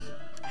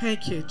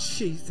Thank you,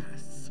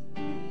 Jesus.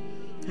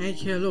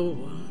 Thank you,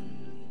 Lord.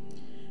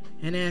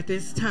 And at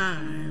this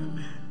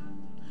time,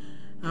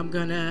 I'm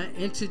going to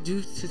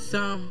introduce to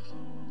some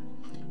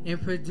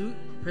and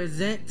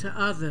present to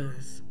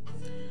others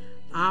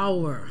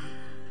our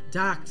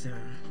Dr.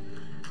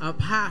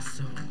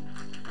 Apostle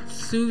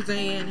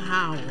Suzanne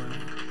Howard.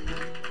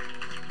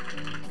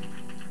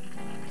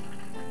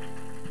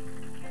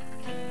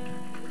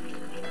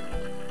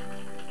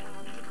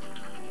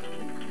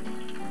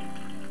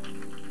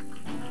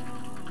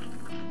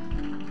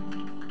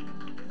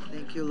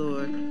 Thank you,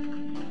 Lord.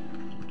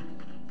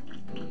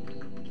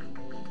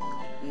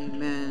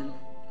 Amen.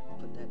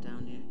 Put that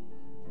down there.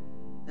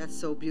 That's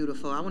so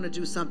beautiful. I want to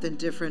do something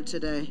different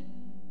today.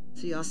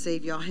 So y'all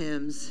save y'all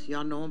hymns.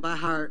 Y'all know them by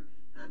heart.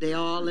 They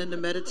all in the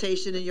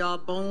meditation in y'all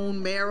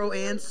bone, marrow,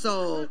 and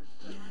soul.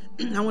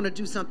 I want to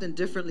do something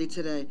differently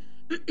today.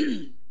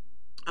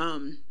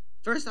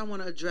 First, I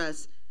want to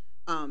address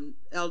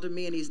Elder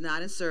Me, and he's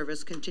not in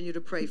service. Continue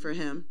to pray for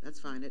him. That's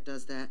fine. It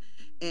does that.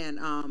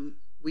 And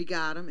we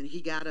got him, and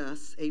he got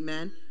us.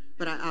 Amen.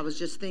 But I was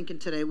just thinking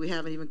today, we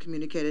haven't even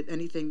communicated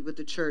anything with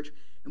the church,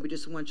 and we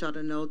just want y'all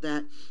to know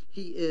that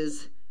he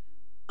is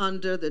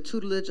under the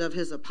tutelage of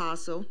his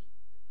apostle,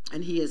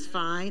 and he is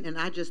fine, and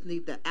I just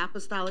need the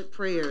apostolic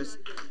prayers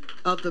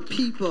of the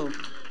people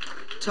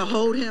to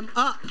hold him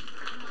up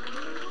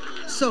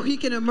so he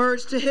can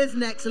emerge to his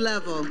next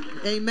level.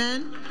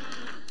 Amen.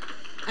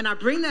 And I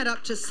bring that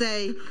up to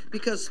say,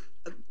 because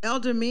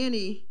Elder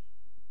Manny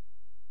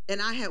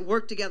and I had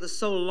worked together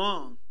so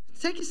long.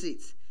 Take your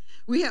seats.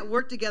 We had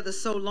worked together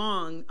so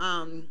long.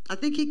 I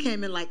think he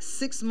came in like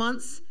 6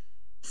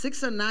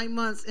 or 9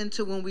 months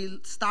into when we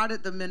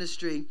started the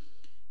ministry.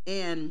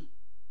 And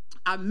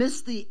I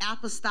missed the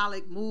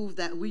apostolic move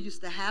that we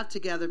used to have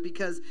together,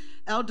 because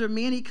Elder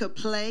Manny could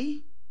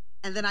play,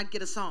 and then I'd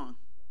get a song,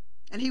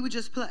 and he would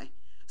just play.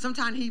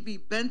 Sometimes he'd be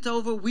bent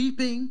over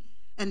weeping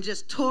and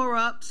just tore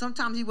up.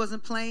 Sometimes he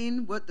wasn't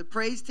playing what the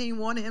praise team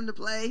wanted him to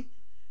play,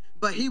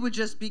 but he would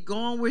just be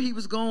going where he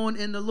was going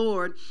in the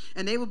Lord,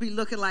 and they would be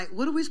looking like,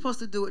 what are we supposed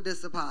to do with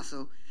this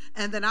apostle?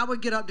 And then I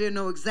would get up there and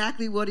know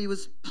exactly what he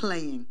was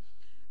playing.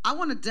 I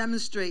want to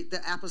demonstrate the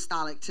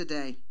apostolic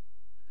today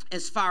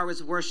as far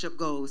as worship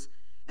goes.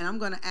 And I'm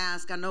going to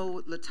ask, I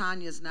know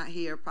Latanya's not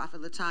here,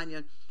 Prophet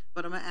Latanya,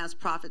 but I'm going to ask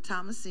Prophet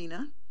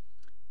Thomasina,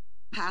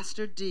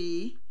 Pastor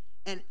D,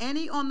 and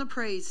any on the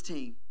praise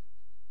team.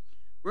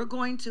 We're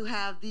going to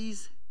have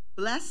these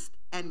blessed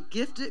and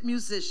gifted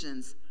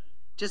musicians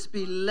just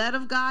be led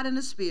of God in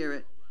the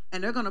Spirit,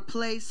 and they're going to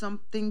play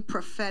something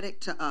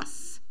prophetic to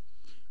us.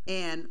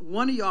 And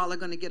one of y'all are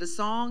going to get a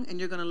song, and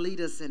you're going to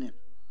lead us in it.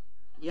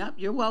 Yep,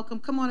 you're welcome.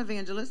 Come on,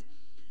 evangelist.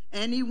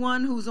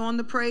 Anyone who's on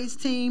the praise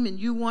team and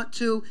you want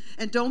to,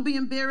 and don't be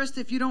embarrassed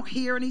if you don't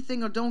hear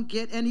anything or don't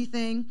get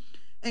anything,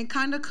 and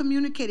kind of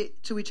communicate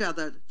it to each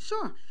other.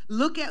 Sure.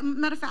 Look at,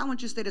 matter of fact, I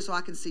want you to stay there so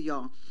I can see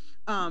y'all.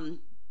 Kind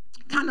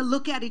of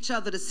look at each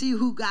other to see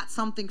who got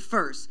something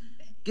first.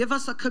 Give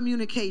us a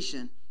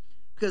communication.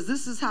 Because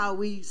this is how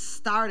we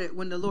started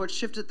when the Lord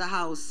shifted the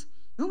house.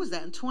 When was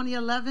that, in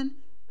 2011?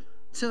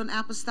 To an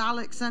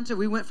apostolic center.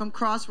 We went from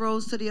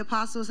Crossroads to the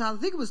Apostles' house.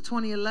 I think it was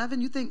 2011.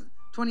 You think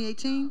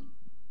 2018?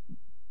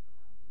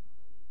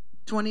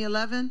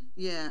 2011?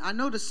 Yeah, I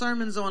know the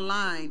sermons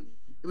online.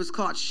 It was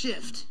called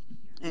Shift.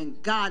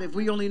 And God, if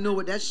we only knew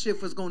what that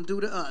shift was going to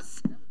do to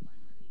us.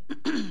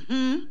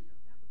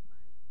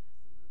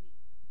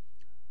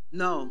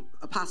 No,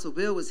 Apostle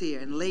Bill was here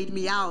and laid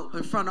me out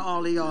in front of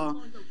all of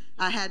y'all.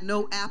 I had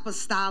no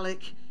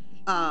apostolic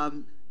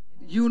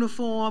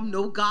uniform,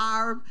 no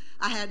garb.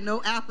 I had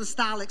no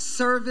apostolic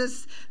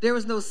service. There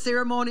was no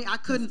ceremony. I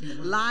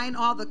couldn't line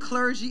all the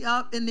clergy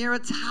up in their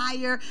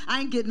attire.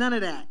 I ain't get none of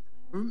that.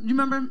 You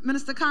remember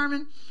Minister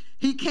Carmen?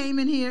 He came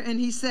in here and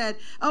he said,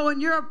 oh, and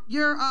your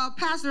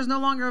pastor is no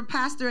longer a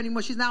pastor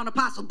anymore. She's now an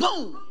apostle.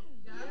 Boom!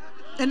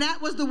 And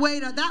that was the way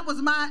that was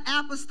my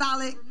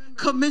apostolic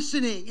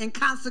commissioning and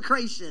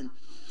consecration.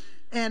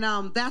 And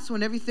that's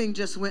when everything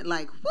just went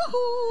like,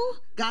 woohoo!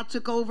 God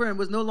took over and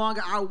was no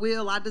longer our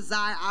will, our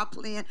desire, our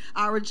plan,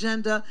 our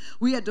agenda.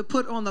 We had to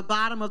put on the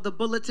bottom of the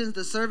bulletins,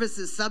 the service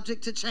is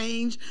subject to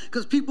change,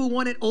 because people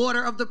wanted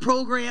order of the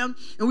program,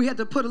 and we had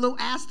to put a little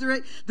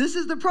asterisk. This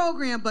is the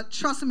program, but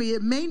trust me,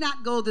 it may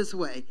not go this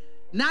way.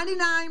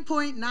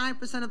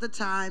 99.9% of the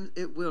time,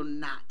 it will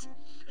not.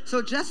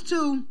 So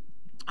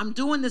I'm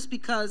doing this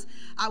because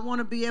I want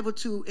to be able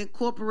to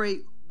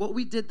incorporate what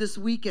we did this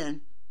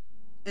weekend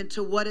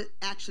into what it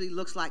actually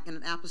looks like in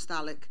an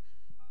apostolic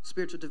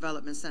spiritual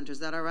development center. Is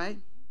that all right?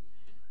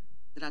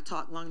 Did I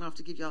talk long enough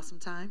to give y'all some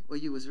time? Or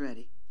you was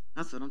ready?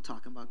 That's what I'm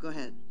talking about. Go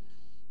ahead.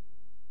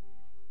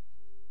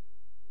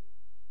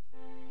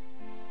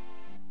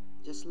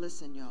 Just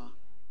listen, y'all.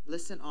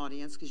 Listen,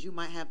 audience, because you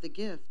might have the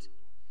gift.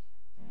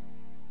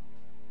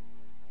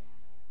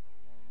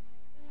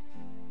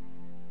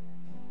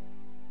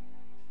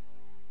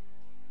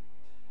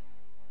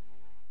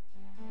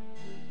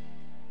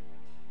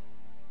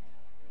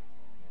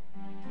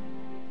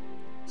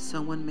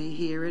 Someone may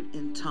hear it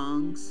in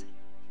tongues.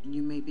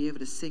 You may be able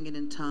to sing it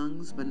in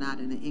tongues, but not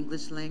in the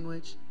English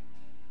language.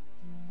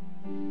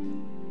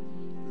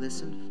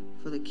 Listen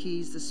for the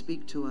keys to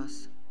speak to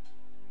us.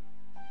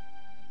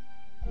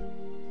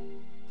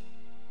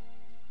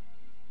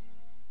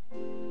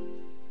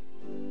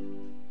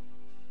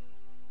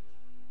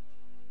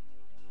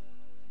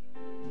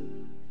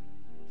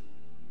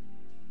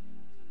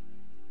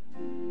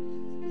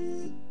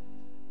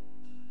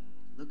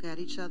 Look at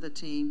each other,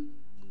 team.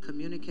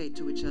 Communicate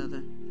to each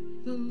other.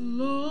 The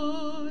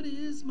Lord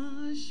is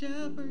my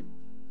shepherd,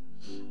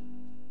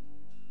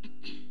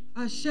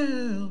 I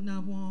shall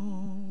not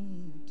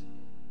want.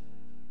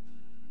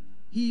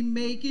 He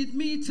maketh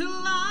me to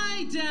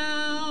lie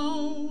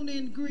down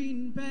in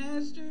green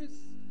pastures.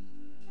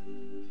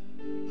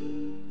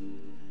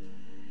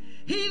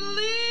 He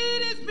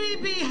leadeth me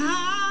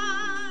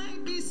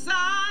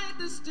beside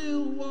the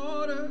still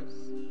waters.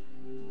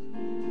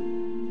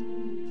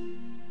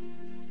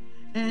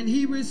 And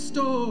he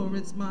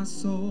restoreth my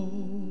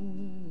soul.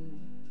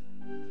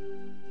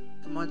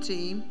 Come on,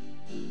 team.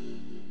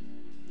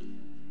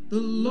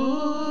 The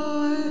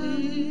Lord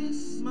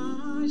is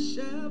my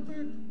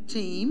shepherd.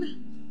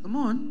 Team, come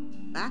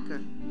on,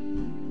 backer.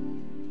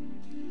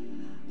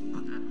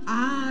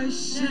 I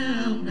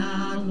shall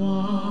not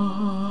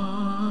want.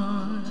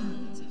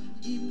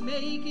 He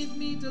maketh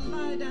me to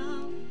lie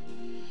down.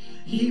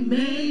 He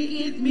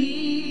maketh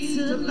me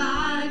to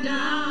lie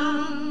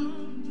down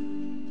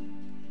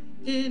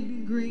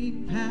in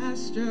green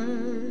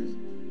pastures.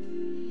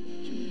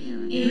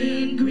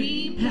 In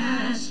green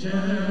pastures.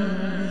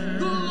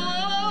 The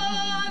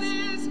Lord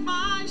is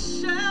my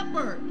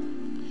shepherd.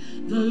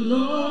 The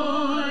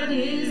Lord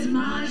is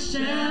my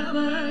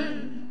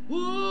shepherd.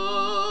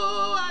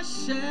 Ooh, I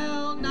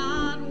shall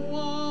not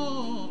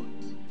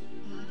want.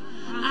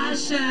 I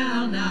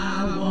shall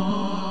not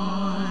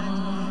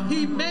want.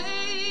 He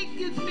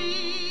maketh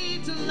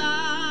me to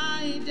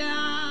lie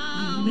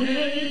down. He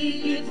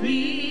maketh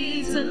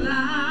me to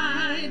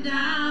lie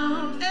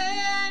down.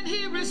 And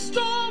he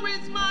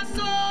restoreth my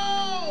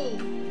soul.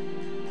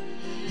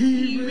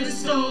 He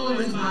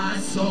restores my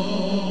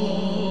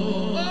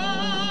soul.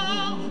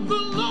 Oh, the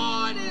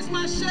Lord is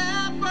my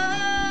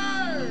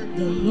shepherd.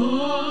 The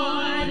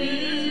Lord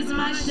is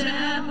my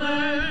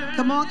shepherd.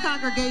 Come on,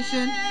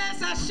 congregation.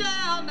 Yes, I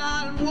shall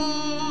not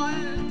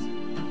want.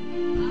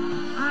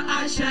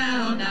 I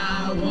shall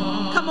not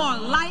want. Come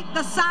on, like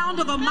the sound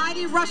of a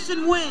mighty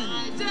rushing wind.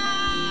 Lie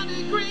down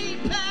in green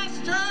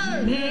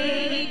pasture.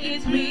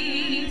 Maketh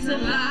me to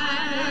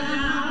lie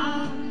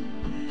down.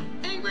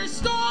 And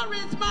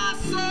restoreth my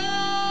soul.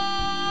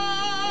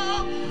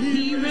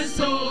 He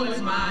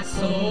restores my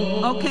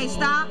soul. Okay,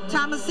 stop.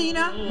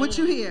 Thomasina, what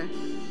you hear?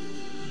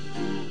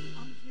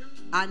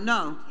 I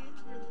know.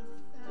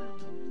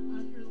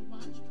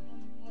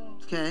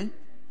 Okay.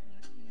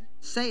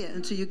 Say it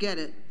until you get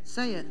it.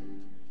 Say it.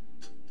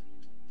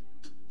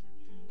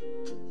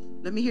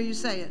 Let me hear you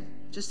say it.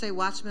 Just say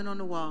watchman on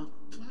the wall.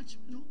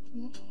 Watchman on the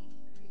wall.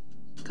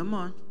 Come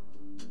on.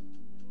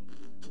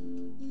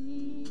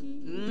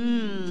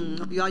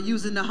 Y'all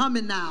using the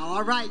humming now.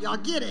 All right, y'all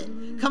get it.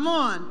 Come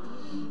on.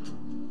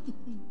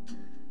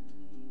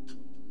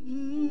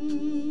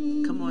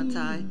 Come on,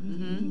 Ty.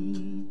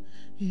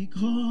 He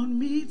called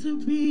me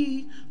to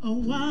be a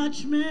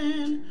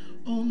watchman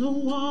on the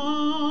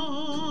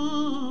wall.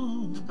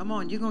 Come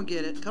on, you're going to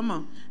get it. Come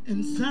on.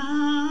 And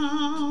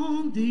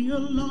sound the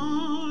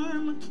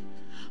alarm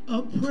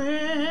of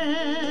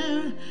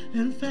prayer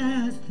and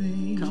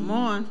fasting. Come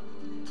on.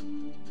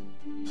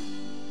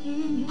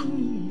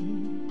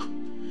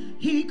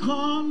 He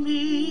called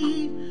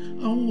me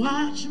a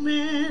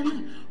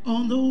watchman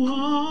on the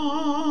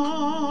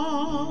wall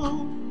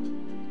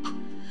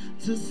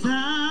to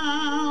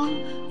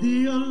sound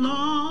the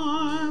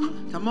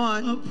alarm. Come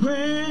on. Of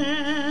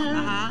prayer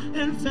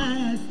and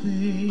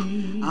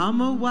fasting.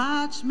 I'm a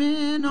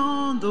watchman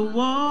on the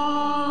wall.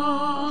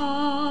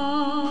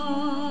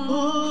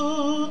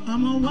 Oh,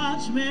 I'm a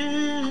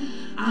watchman.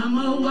 I'm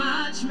a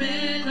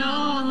watchman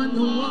on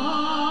the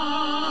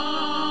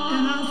wall.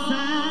 And I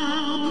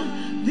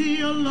sound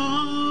the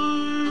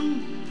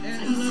alarm.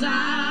 And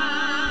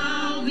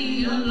sound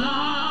the alarm.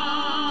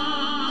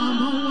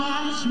 I'm a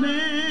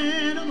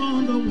watchman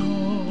on the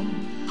wall.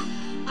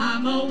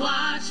 I'm a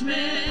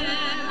watchman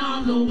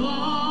on the wall.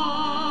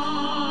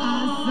 I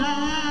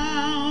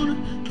sound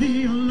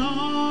the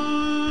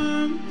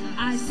alarm.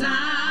 I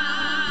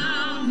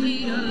sound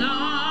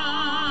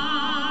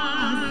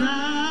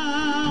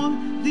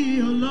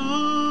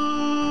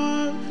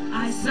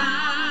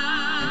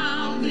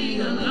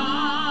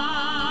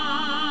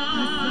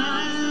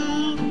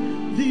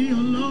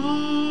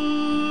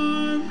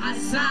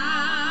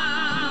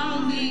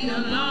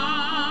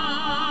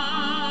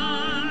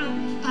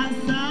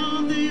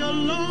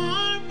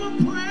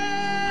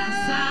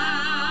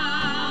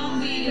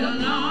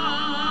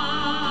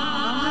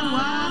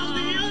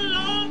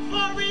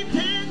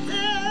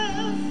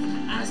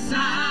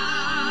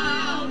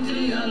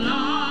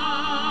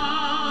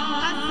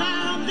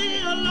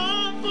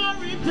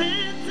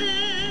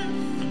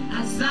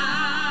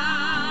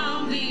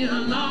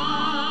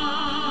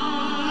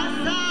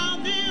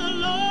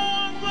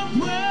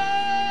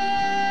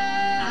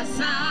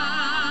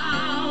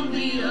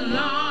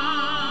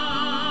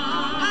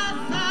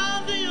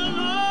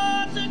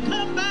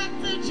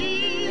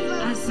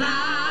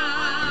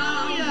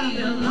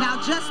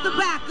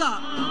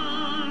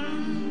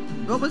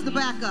backup? What was the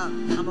backup?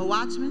 I'm a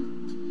watchman.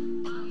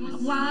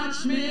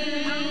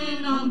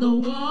 Watchman on the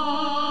wall.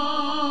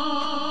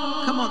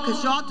 Come on,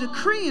 because y'all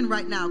decreeing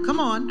right now. Come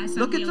on.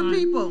 Look at the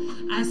people.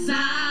 I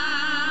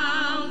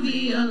sound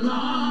the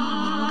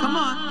alarm. Come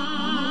on.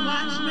 I'm a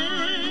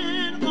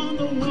watchman on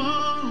the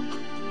wall.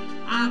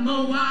 I'm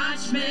a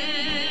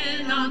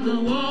watchman on the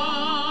wall.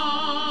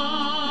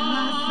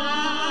 I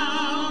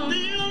sound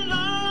the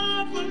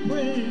alarm for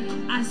prayer.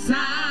 I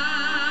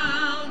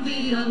sound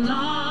the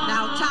alarm.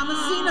 Now,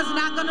 Thomasina's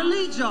not going to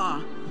lead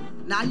y'all.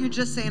 Now you're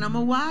just saying, I'm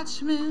a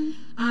watchman.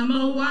 I'm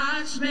a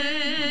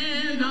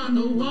watchman on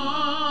the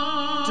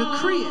wall.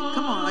 Decree it.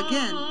 Come on,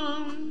 again.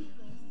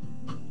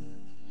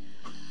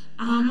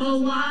 I'm a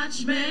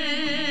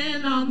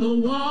watchman on the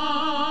wall.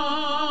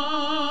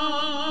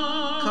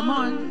 Come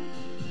on.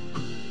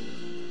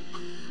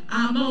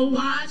 I'm a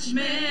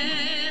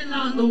watchman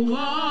on the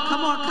wall.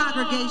 Come on,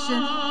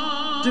 congregation.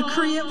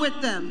 Decree it with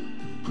them.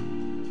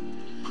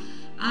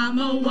 I'm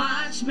a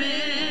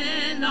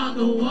watchman on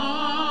the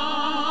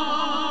wall.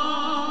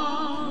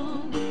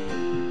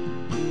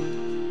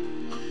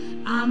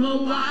 I'm a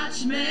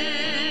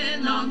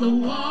watchman on the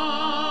wall.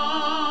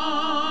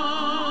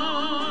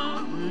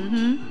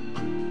 Mm-hmm.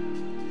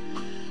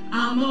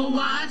 I'm a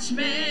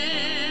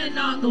watchman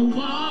on the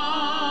wall.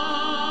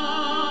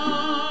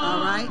 All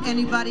right.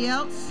 Anybody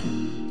else?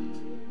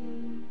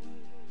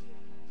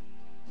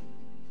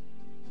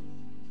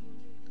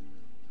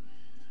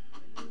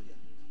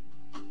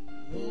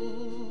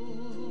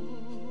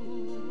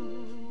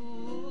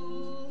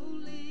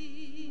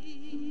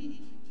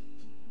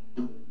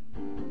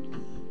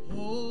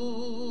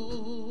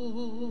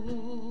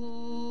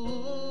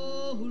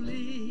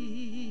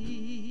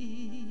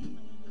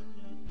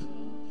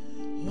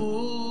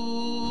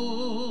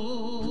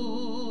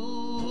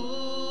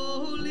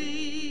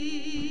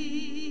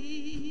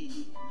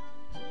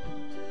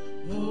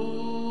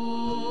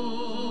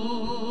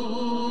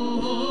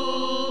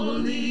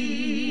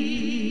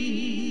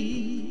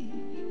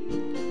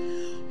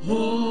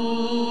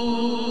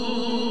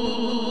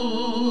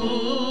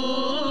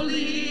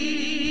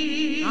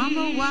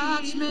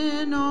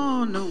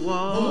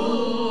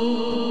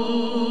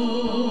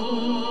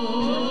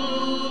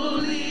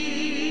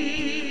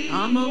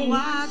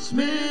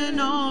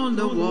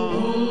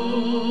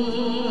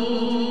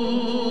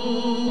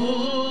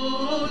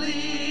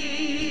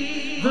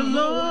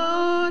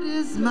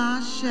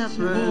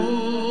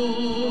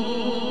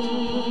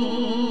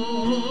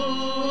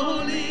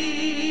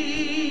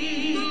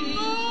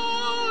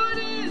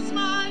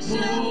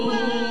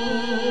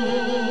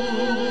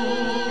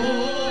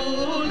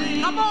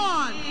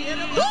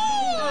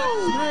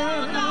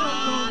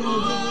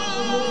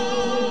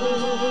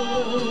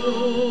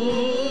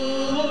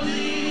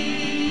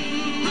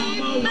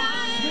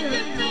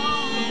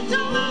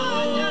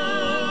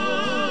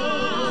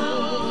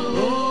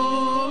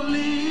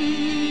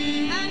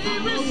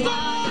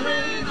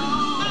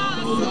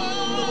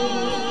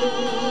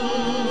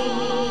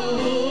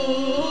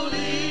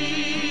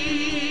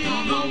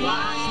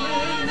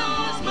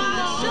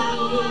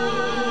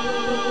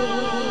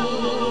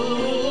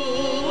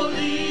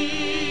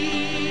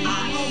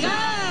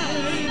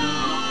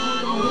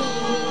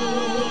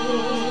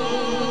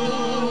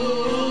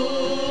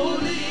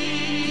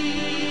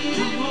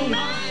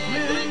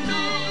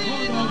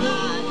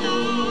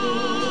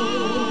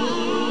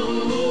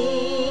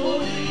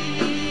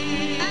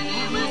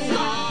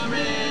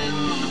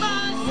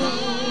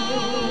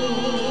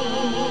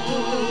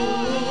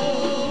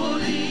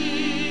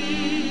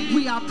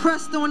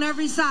 Pressed on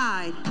every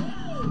side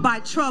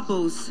by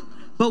troubles,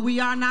 but we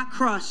are not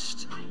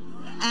crushed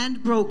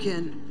and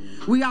broken.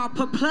 We are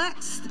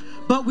perplexed,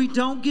 but we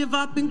don't give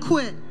up and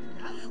quit.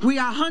 We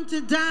are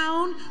hunted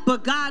down,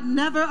 but God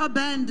never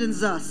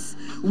abandons us.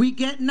 We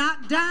get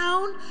knocked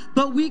down,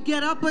 but we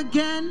get up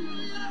again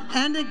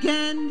and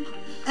again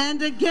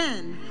and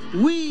again.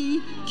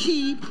 We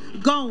keep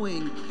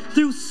going.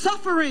 Through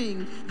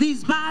suffering,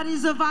 these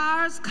bodies of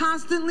ours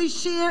constantly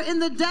share in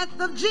the death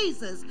of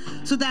Jesus,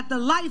 so that the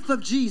life of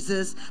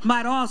Jesus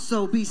might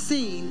also be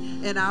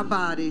seen in our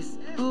bodies.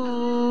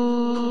 Holy,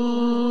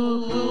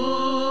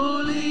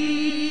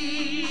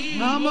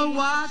 I'm a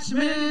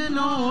watchman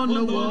on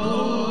the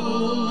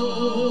wall.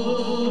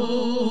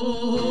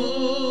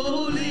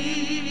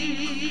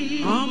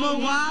 Holy, I'm a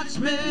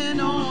watchman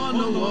on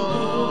the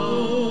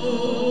wall.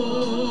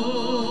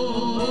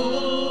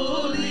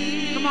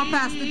 Come on,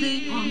 Pastor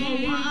D.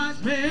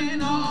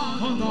 Watchman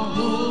on the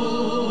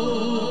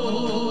wall.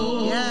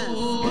 Yes. The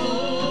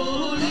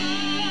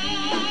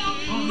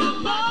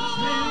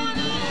Lord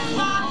is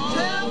my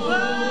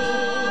shepherd.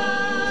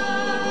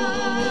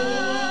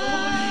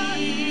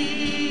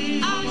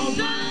 I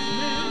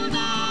shall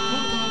not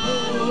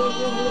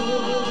want.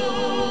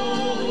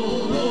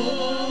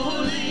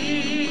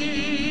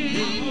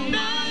 He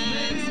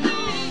makes me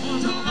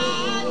to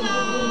lie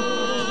down.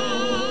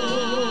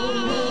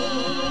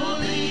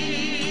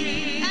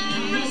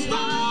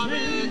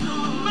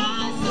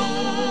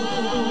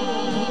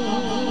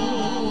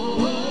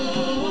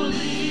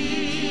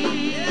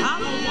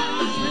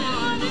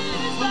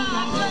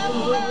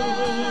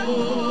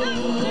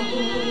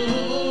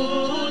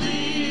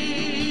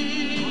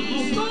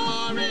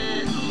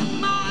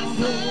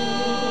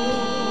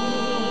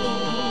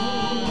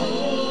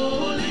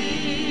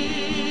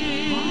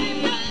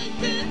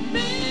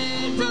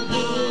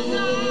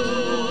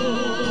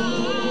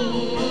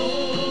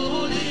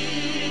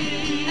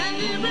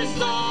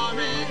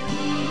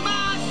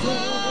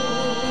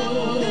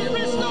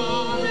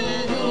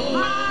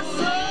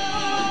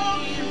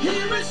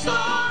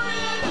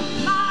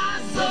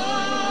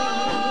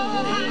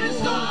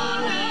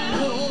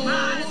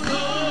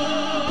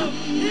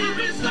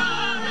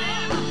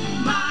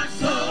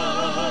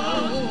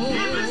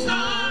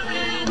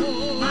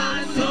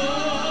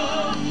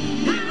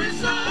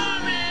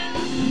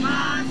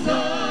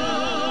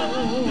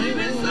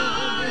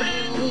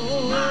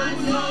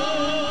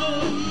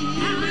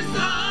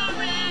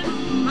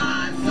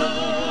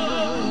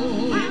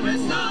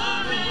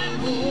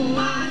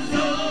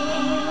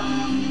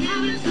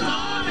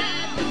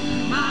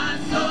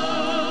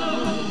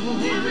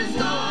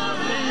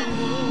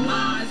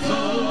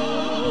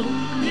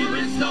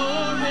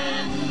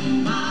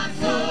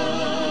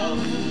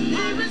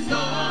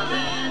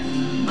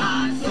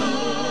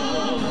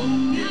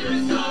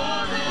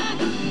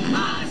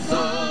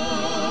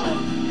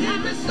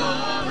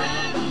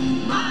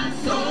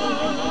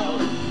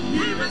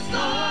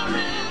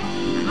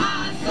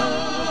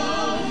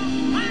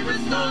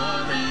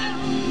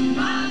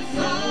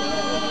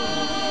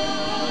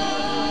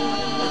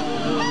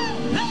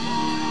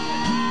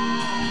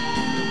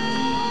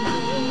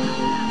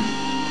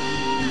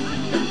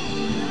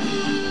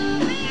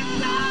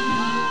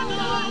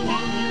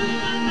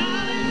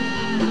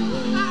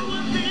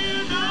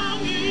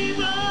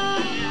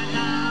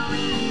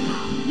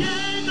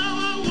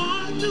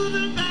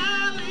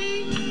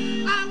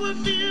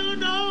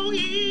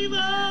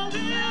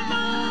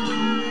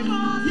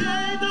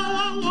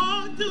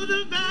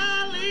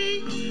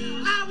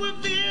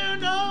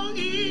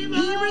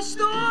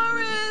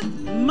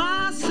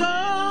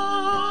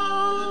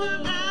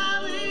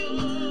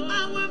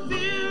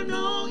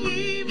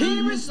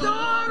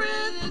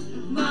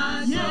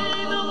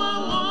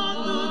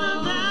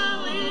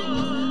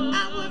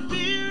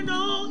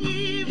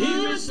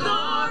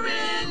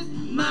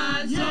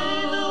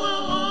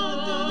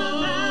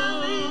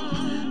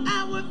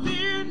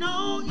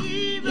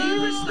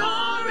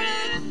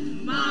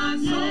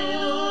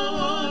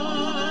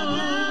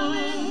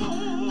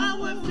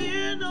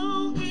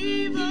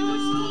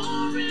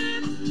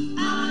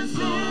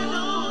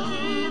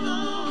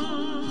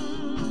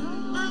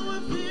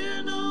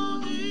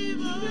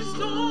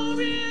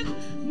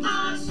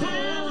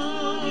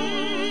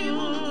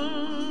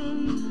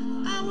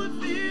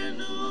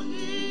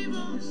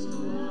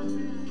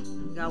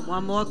 got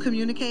one more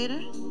communicator.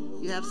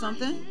 You have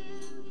something?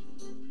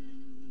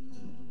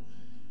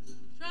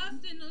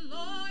 Trust in the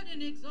Lord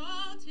and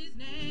exalt his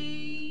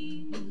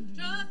name.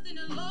 Trust in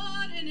the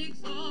Lord and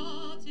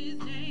exalt his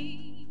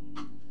name.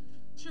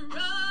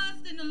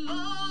 Trust in the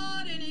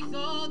Lord and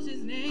exalt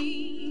his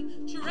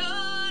name.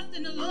 Trust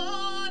in the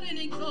Lord and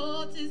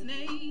exalt his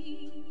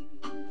name.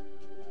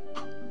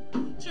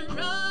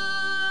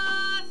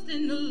 Trust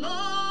in the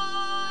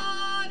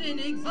Lord and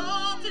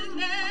exalt his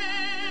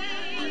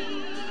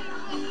name.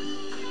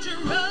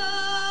 Trust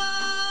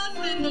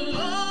in the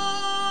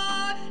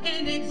Lord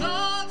and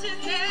exalt his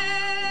name.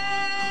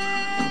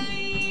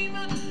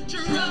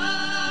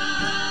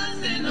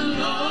 Trust in the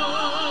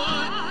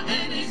Lord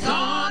and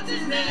exalt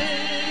his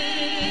name.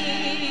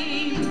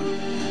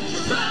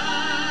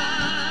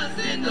 Trust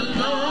in the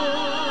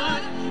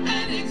Lord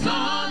and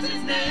exalt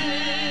his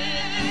name.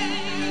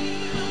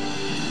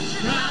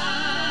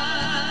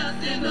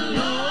 Trust in the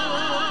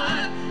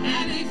Lord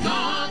and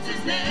exalt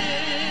his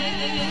name.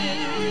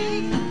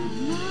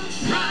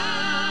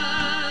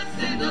 Trust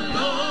in the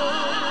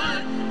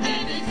Lord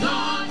and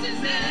exalt his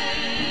name.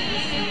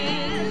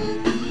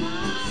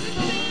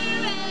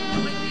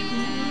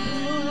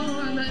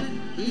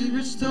 He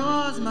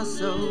restores my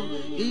soul.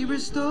 He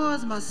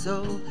restores my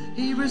soul.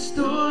 He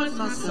restores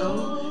my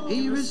soul.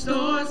 He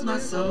restores my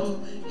soul.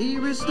 He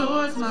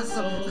restores my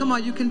soul. Come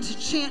on, you can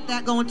chant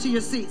that going to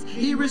your seats.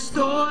 He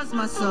restores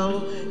my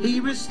soul. He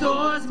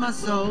restores my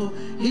soul.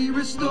 He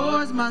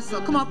restores my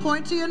soul. Come on,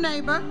 point to your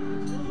neighbor.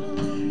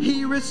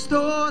 He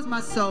restores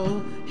my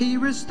soul. He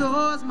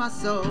restores my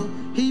soul.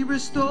 He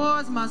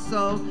restores my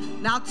soul.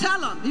 Now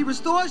tell him, he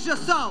restores your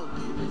soul.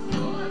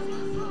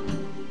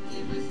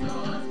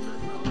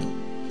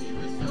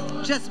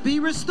 Just be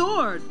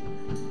restored.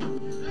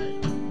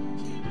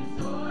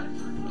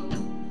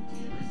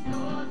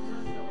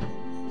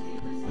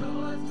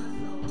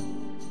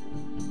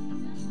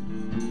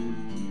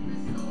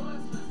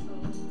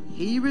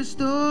 He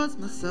restores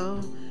my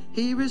soul.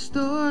 He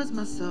restores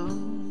my soul.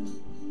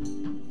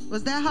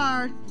 Was that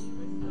hard?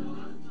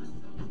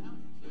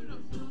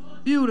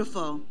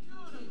 Beautiful.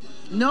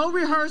 No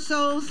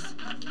rehearsals.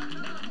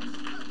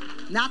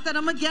 Not that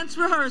I'm against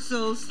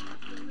rehearsals.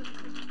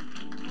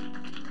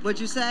 What'd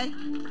you say?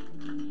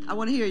 I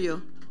want to hear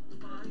you.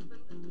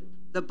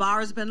 The bar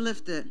has been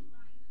lifted.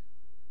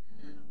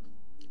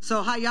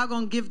 So how y'all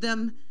gonna give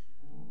them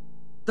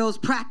those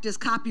practice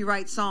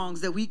copyright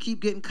songs that we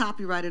keep getting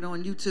copyrighted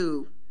on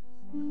YouTube?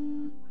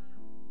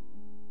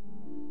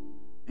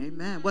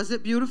 Amen. Was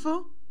it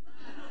beautiful?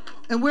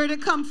 And where did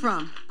it come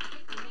from?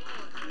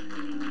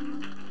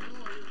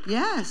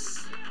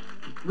 Yes.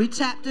 We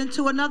tapped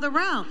into another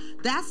realm.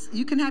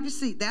 You can have your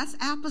seat. That's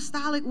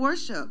apostolic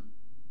worship.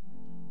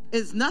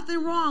 There's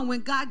nothing wrong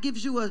when God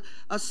gives you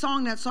a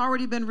song that's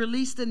already been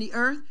released in the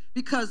earth,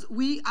 because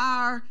we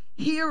are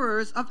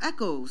hearers of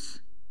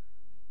echoes.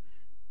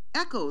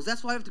 Echoes.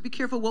 That's why we have to be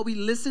careful what we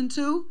listen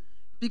to,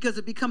 because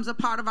it becomes a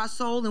part of our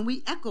soul and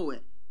we echo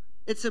it.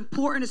 It's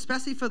important,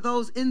 especially for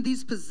those in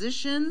these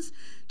positions,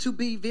 to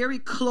be very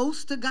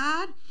close to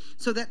God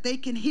so that they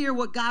can hear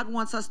what God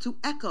wants us to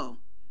echo.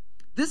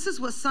 This is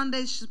what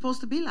Sunday's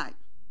supposed to be like.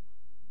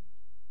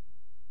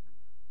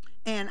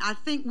 And I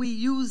think we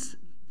use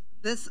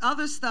this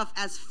other stuff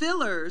as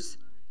fillers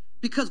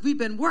because we've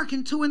been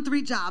working 2 and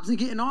 3 jobs and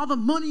getting all the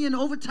money and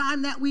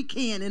overtime that we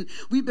can. And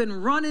we've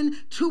been running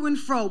to and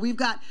fro. We've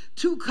got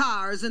 2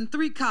 cars and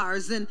 3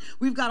 cars, and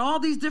we've got all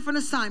these different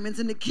assignments,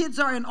 and the kids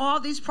are in all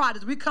these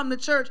projects. We come to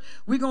church,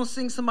 we're going to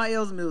sing somebody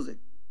else's music.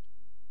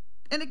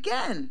 And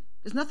again,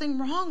 there's nothing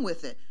wrong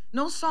with it.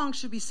 No song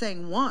should be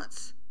sang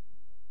once.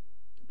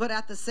 But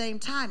at the same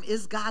time,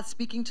 is God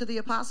speaking to the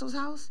Apostles'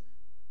 house?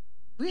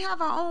 We have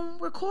our own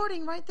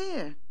recording right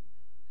there.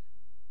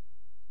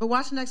 But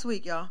watch next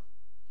week, y'all.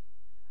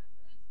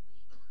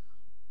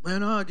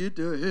 When I get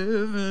to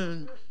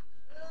heaven.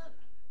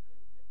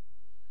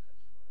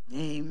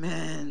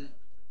 Amen.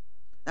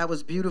 That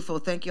was beautiful.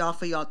 Thank y'all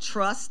for your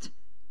trust,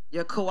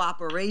 your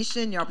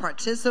cooperation, your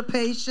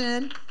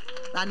participation.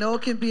 I know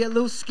it can be a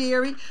little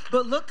scary,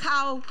 but look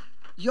how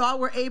y'all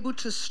were able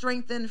to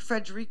strengthen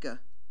Frederica,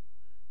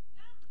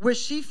 where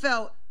she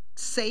felt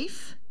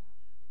safe,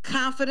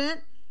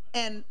 confident,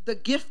 and the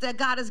gift that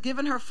God has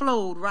given her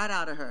flowed right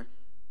out of her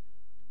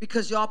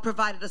because y'all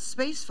provided a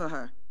space for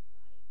her.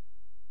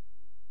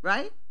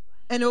 Right?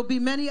 And there'll be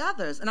many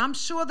others. And I'm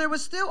sure there were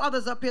still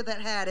others up here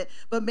that had it,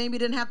 but maybe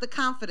didn't have the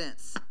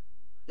confidence.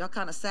 Y'all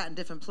kind of sat in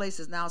different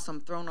places now, so I'm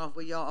thrown off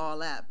where y'all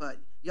all at. But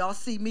y'all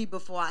see me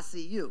before I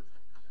see you.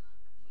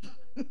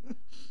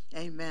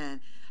 Amen.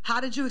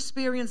 How did you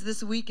experience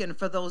this weekend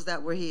for those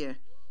that were here?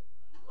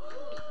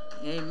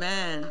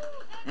 Amen.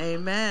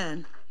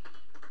 Amen.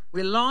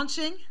 We're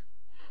launching.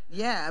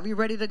 Yeah. Are we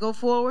ready to go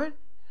forward?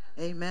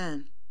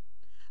 Amen.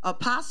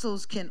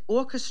 Apostles can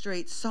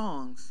orchestrate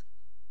songs,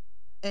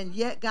 and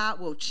yet God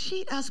will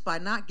cheat us by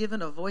not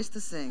giving a voice to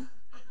sing.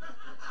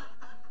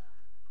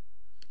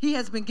 He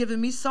has been giving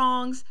me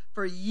songs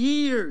for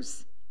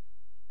years.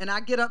 And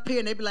I get up here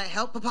and they be like,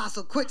 help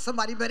Apostle, quick,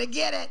 somebody better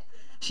get it.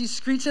 She's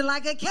screeching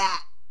like a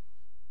cat.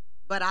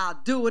 but I'll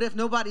do it if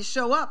nobody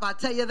show up. I'll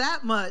tell you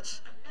that much.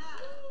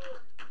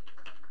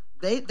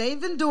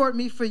 They've endured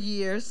me for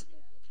years.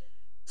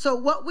 So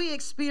what we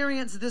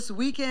experienced this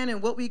weekend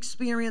and what we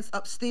experienced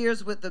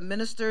upstairs with the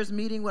ministers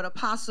meeting with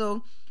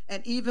Apostle,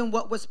 and even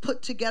what was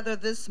put together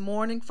this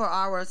morning for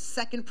our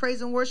second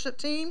praise and worship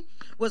team,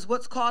 was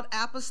what's called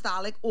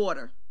apostolic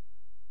order.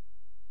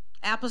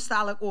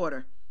 Apostolic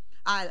order.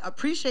 I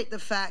appreciate the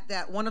fact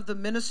that one of the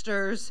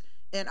ministers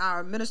in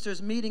our ministers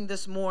meeting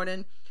this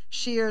morning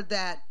shared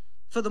that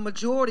for the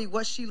majority,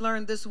 what she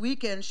learned this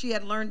weekend, she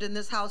had learned in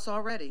this house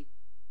already.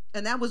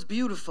 And that was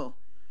beautiful.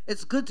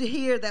 It's good to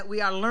hear that we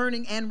are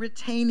learning and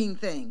retaining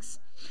things,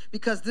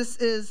 because this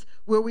is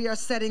where we are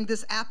setting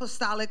this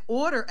apostolic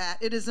order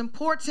at. It is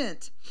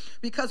important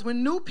because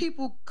when new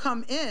people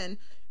come in,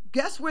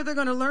 guess where they're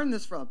going to learn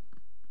this from?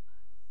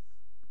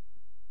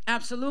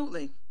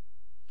 Absolutely.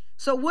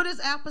 So what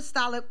is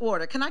apostolic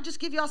order? Can I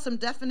just give y'all some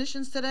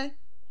definitions today?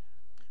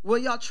 Will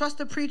y'all trust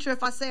the preacher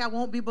if I say I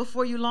won't be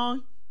before you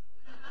long?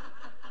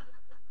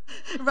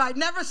 Right,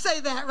 never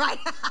say that, right?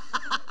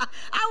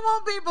 I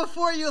won't be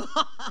before you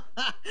long.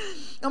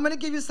 I'm going to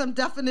give you some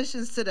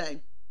definitions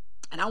today.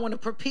 And I want to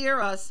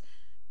prepare us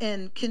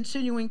in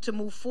continuing to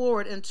move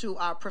forward into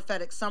our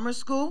prophetic summer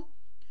school.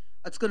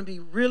 It's going to be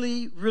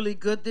really, really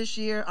good this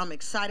year. I'm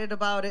excited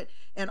about it.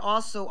 And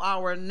also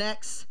our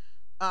next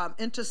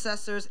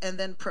intercessors and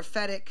then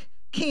prophetic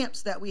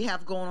camps that we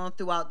have going on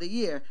throughout the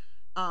year.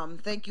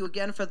 Thank you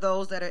again for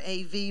those that are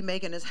AV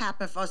making this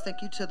happen for us.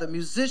 Thank you to the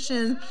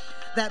musicians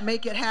that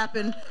make it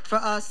happen for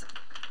us.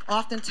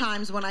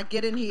 Oftentimes when I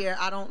get in here,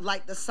 I don't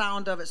like the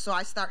sound of it, so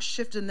I start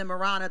shifting them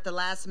around at the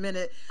last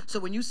minute. So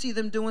when you see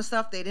them doing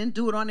stuff, they didn't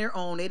do it on their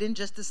own. They didn't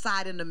just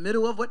decide in the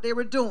middle of what they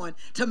were doing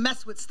to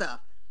mess with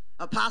stuff.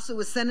 Apostle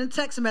was sending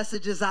text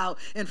messages out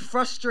and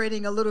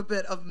frustrating a little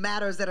bit of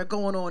matters that are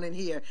going on in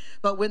here.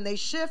 But when they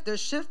shift, they're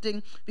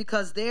shifting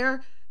because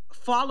they're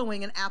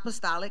following an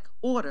apostolic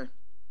order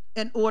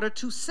in order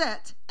to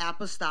set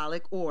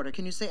apostolic order.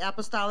 Can you say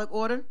apostolic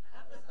order?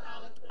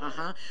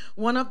 Apostolic.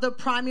 One of the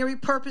primary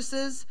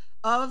purposes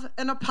of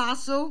an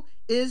apostle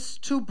is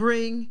to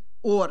bring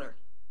order.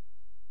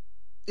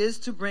 Is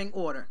to bring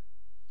order.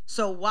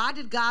 So why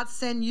did God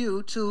send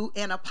you to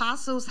an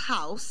apostle's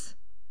house,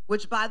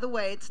 which, by the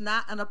way, it's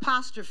not an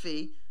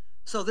apostrophe.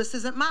 So this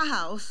isn't my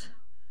house.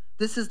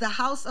 This is the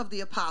house of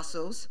the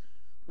apostles,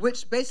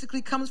 which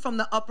basically comes from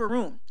the upper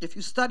room. If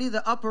you study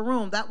the upper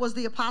room, that was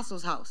the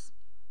apostles' house.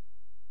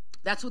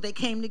 That's where they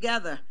came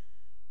together,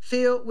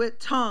 filled with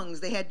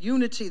tongues. They had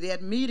unity, they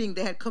had meeting,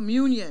 they had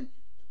communion,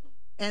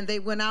 and they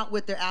went out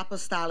with their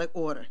apostolic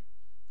order.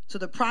 So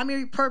the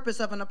primary purpose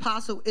of an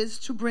apostle is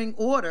to bring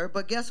order,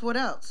 but guess what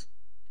else?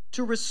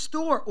 To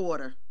restore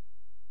order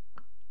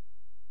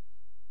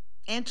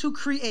and to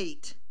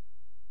create.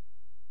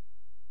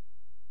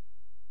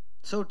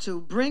 So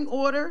to bring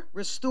order,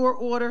 restore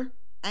order,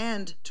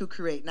 and to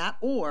create. Not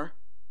or,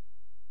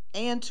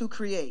 and to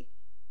create.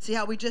 See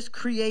how we just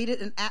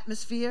created an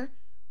atmosphere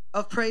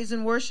of praise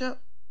and worship?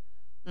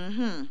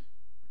 The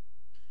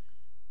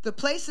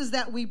places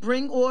that we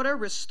bring order,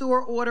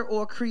 restore order,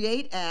 or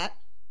create at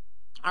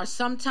are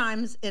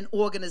sometimes in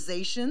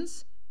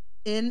organizations,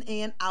 in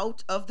and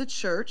out of the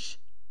church,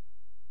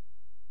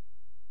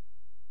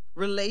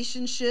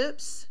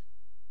 relationships,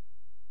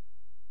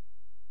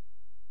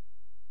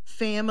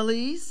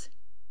 families,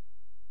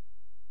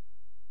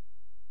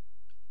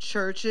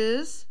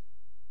 churches,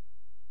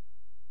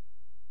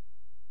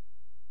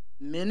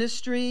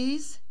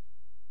 ministries,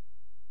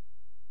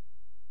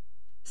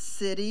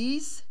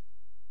 cities,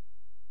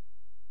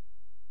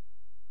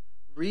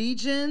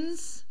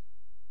 regions,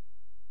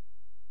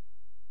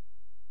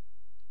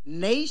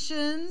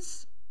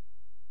 nations,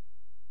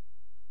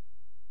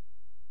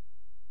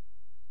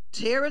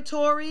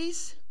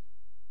 territories,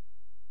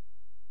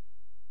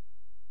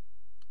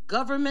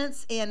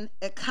 governments and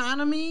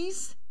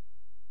economies,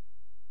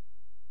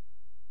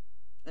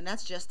 and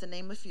that's just to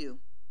name a few.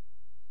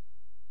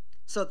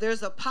 So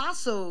there's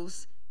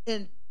apostles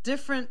in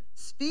different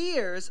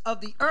spheres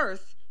of the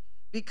earth,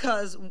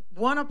 because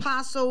one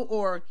apostle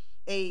or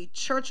a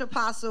church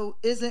apostle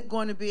isn't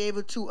going to be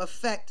able to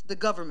affect the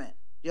government.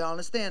 Y'all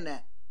understand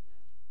that?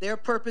 Their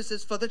purpose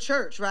is for the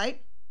church,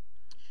 right?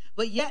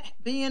 But yet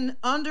being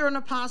under an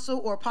apostle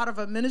or part of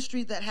a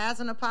ministry that has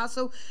an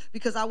apostle,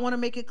 because I want to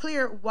make it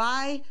clear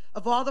why,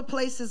 of all the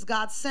places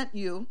God sent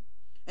you,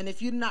 and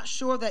if you're not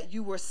sure that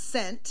you were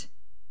sent,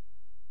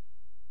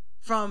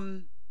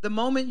 from the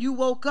moment you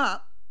woke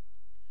up,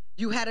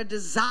 you had a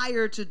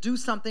desire to do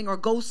something or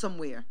go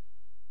somewhere.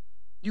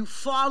 You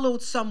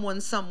followed someone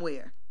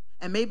somewhere,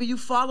 and maybe you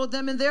followed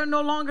them and they're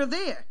no longer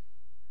there.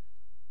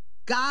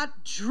 God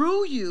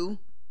drew you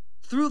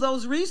through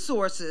those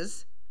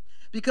resources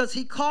because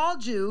he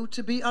called you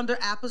to be under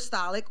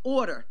apostolic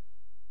order.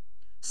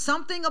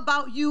 Something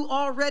about you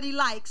already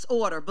likes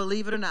order,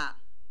 believe it or not.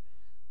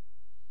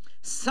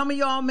 Some of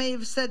y'all may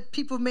have said,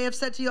 people may have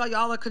said to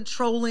y'all are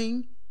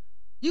controlling.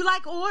 You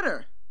like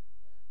order.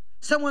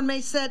 Someone may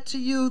said to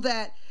you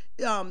that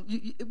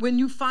when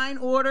you find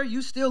order,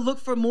 you still look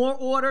for more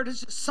order.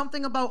 There's just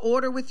something about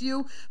order with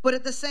you. But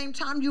at the same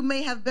time, you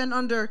may have been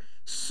under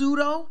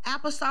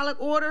pseudo-apostolic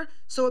order,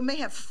 so it may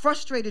have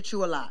frustrated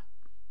you a lot.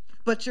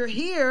 But you're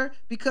here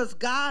because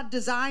God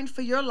designed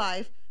for your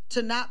life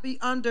to not be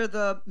under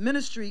the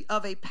ministry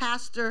of a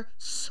pastor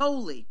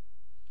solely,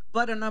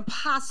 but an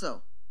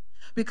apostle.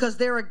 Because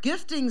there are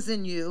giftings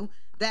in you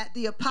that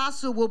the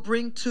apostle will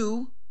bring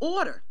to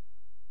order.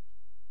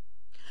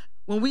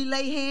 When we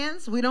lay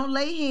hands, we don't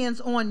lay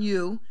hands on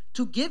you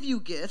to give you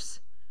gifts.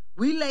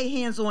 We lay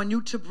hands on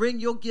you to bring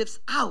your gifts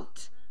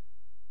out.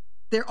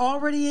 They're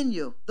already in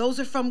you. Those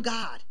are from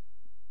God.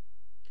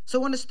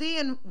 So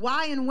understand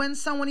why and when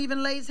someone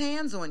even lays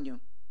hands on you.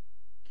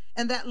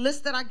 And that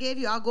list that I gave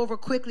you, I'll go over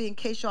quickly in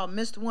case y'all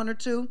missed one or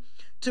two.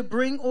 To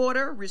bring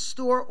order,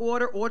 restore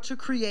order, or to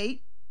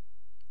create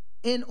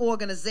in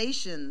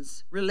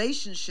organizations,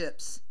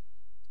 relationships,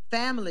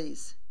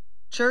 families,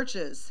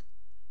 churches,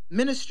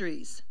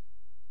 ministries,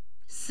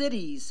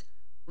 cities,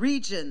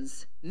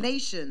 regions,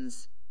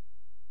 nations,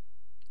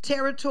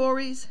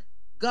 territories,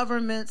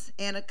 governments,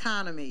 and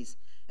economies.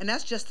 And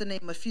that's just to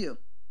name a few.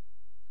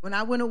 When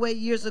I went away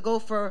years ago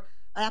for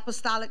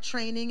apostolic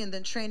training and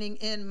then training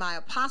in my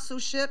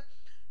apostleship,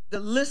 the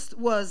list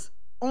was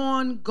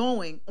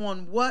ongoing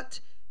on what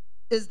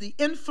is the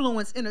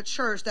influence in a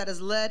church that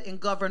is led and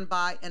governed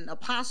by an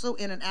apostle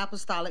in an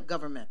apostolic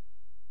government.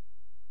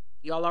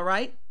 Y'all all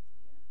right?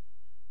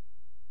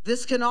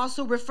 This can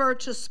also refer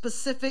to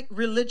specific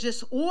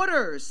religious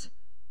orders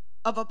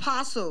of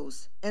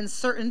apostles in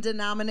certain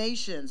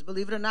denominations.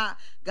 Believe it or not,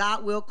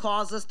 God will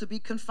cause us to be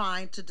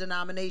confined to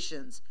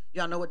denominations.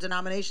 Y'all know what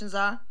denominations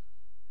are?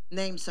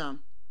 Name some.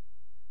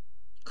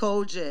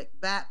 Kojic,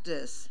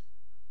 Baptist,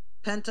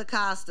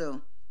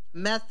 Pentecostal,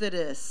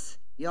 Methodist.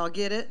 Y'all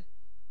get it?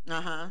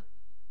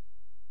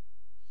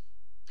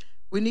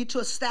 We need to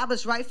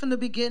establish right from the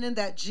beginning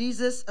that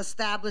Jesus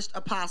established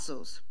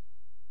apostles.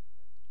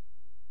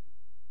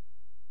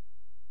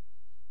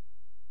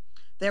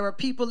 There are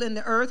people in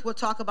the earth, we'll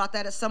talk about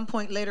that at some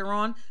point later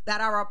on, that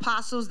are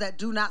apostles that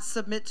do not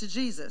submit to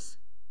Jesus.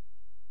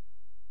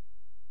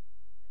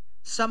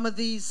 Some of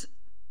these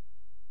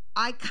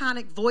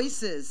iconic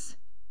voices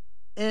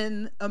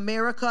in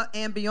America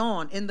and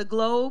beyond, in the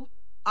globe,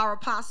 are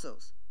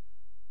apostles.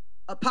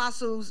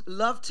 Apostles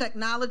love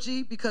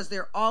technology because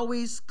they're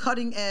always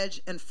cutting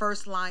edge and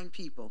first line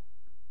people.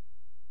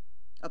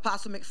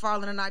 Apostle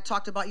McFarland and I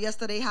talked about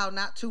yesterday how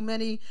not too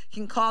many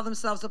can call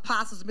themselves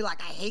apostles and be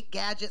like, I hate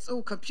gadgets.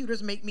 Oh,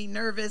 computers make me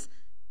nervous.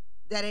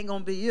 That ain't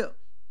going to be you.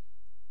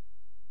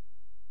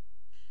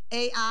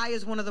 AI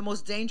is one of the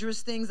most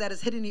dangerous things that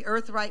is hitting the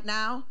earth right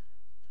now,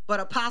 but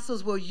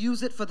apostles will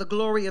use it for the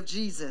glory of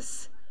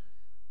Jesus.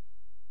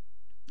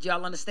 Do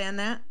y'all understand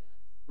that?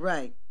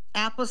 Right.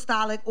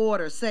 Apostolic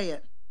order. Say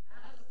it.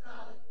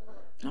 Apostolic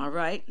order. All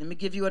right. Let me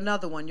give you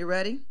another one. You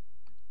ready?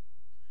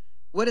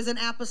 What is an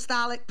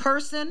apostolic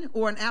person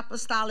or an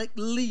apostolic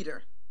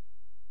leader?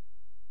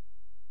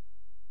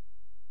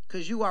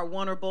 Because you are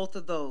one or both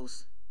of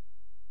those.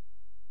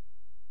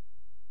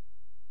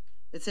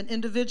 It's an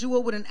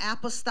individual with an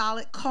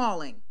apostolic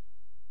calling.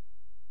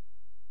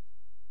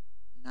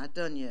 Not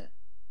done yet.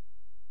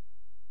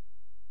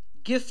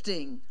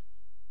 Gifting.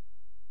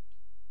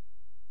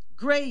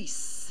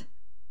 Grace.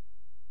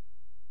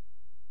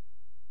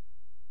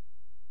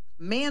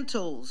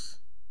 Mantles.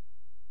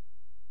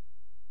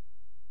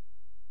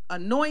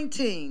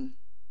 Anointing.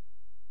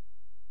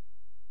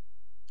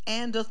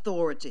 And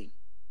authority.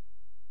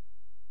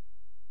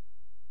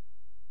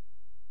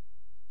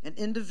 An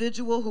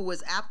individual who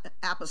is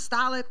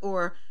apostolic,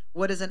 or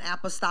what is an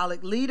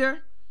apostolic leader?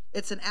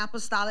 It's an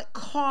apostolic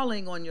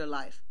calling on your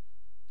life.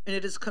 And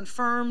it is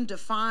confirmed,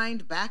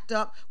 defined, backed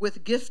up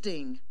with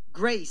gifting,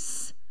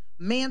 grace,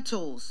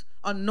 mantles,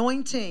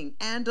 anointing,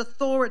 and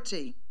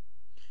authority.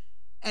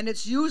 And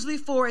it's usually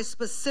for a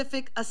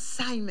specific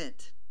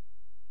assignment.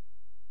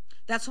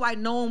 That's why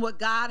knowing what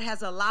God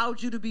has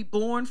allowed you to be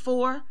born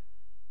for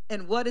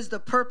and what is the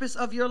purpose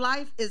of your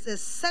life is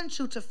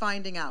essential to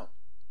finding out.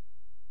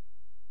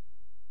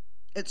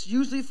 It's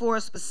usually for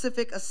a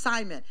specific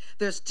assignment.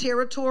 There's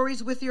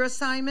territories with your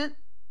assignment.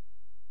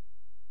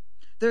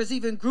 There's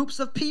even groups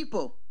of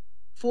people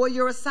for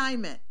your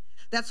assignment.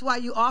 That's why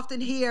you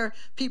often hear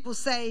people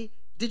say,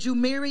 did you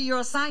marry your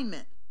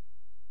assignment?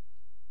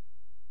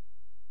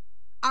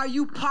 Are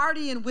you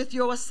partying with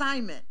your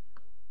assignment?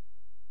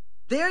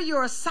 They're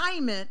your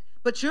assignment,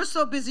 but you're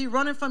so busy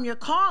running from your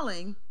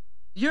calling,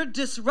 you're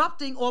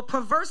disrupting or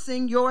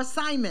perversing your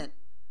assignment.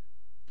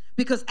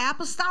 Because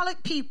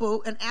apostolic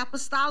people and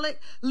apostolic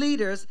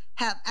leaders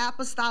have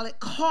apostolic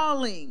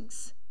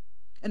callings.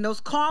 And those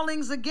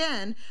callings,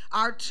 again,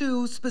 are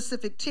to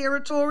specific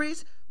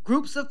territories,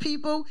 groups of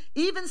people,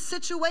 even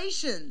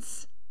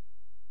situations.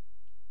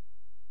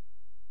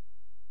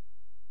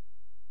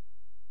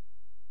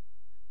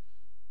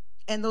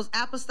 And those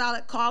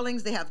apostolic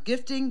callings, they have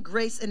gifting,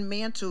 grace, and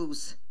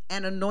mantles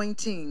and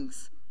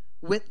anointings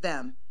with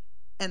them.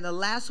 And the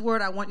last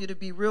word I want you to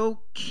be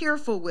real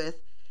careful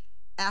with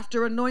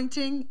after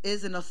anointing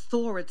is an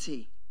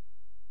authority.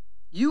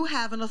 You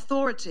have an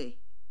authority.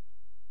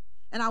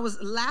 And I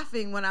was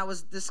laughing when I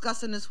was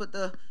discussing this with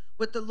the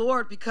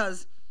Lord,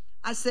 because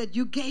I said,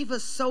 you gave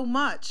us so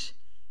much.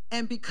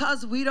 And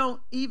because we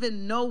don't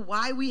even know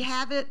why we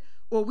have it,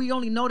 or we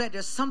only know that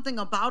there's something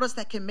about us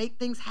that can make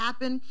things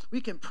happen, we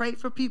can pray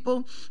for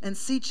people and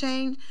see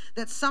change,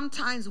 that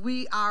sometimes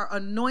we are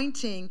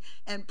anointing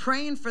and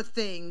praying for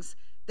things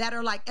that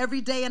are like every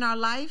day in our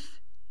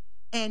life,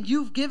 and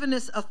you've given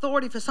us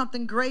authority for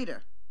something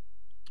greater.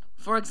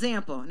 For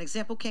example, an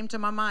example came to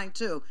my mind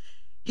too.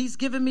 He's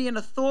given me an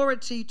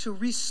authority to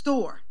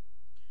restore.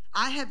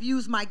 I have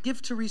used my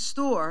gift to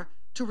restore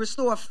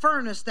a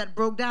furnace that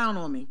broke down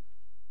on me,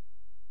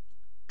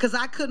 because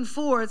I couldn't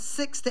afford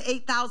 $6,000 to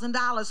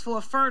 $8,000 for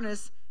a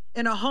furnace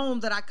in a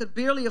home that I could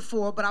barely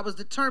afford, but I was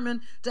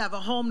determined to have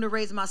a home to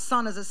raise my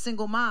son as a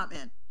single mom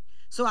in.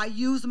 So I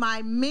used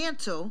my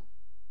mantle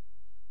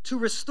to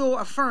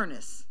restore a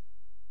furnace.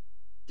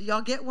 Do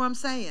y'all get what I'm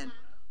saying?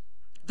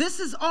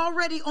 This is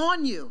already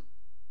on you.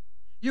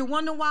 You're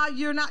wondering why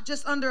you're not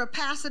just under a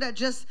pastor that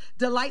just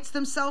delights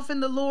themselves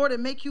in the Lord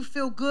and make you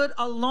feel good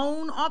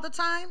alone all the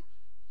time?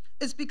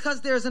 It's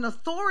because there's an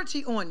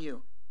authority on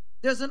you.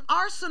 There's an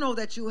arsenal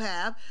that you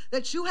have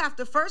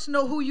to first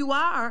know who you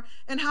are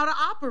and how to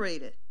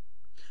operate it.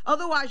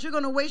 Otherwise, you're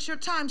going to waste your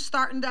time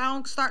starting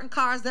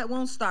cars that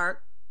won't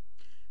start,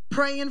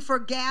 praying for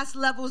gas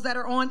levels that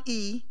are on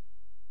E.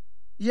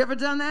 You ever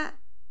done that?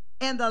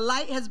 And the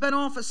light has been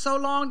on for so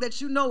long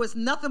that you know it's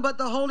nothing but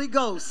the Holy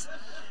Ghost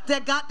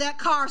that got that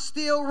car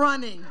still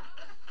running.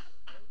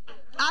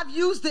 I've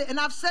used it, and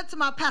I've said to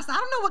my pastor, I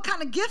don't know what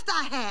kind of gift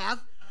I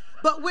have,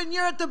 but when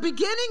you're at the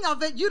beginning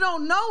of it, you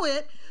don't know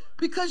it,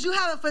 because you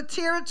have it for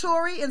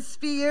territory and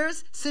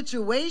spheres,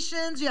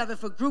 situations. You have it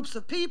for groups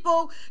of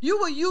people. You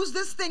will use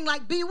this thing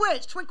like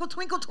bewitched. Twinkle,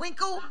 twinkle,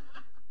 twinkle.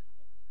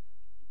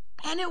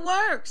 And it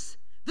works.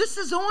 This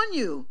is on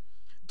you.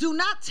 Do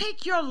not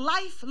take your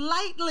life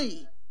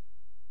lightly.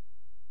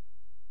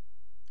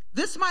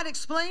 This might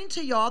explain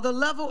to y'all the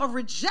level of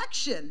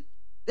rejection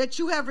that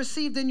you have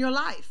received in your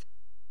life.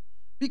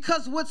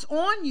 Because what's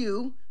on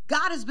you,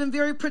 God has been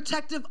very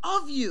protective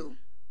of you.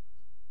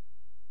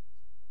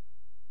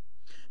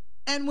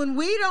 And when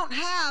we don't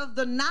have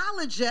the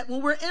knowledge yet,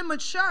 when we're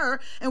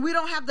immature and we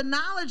don't have the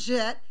knowledge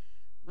yet,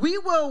 we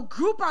will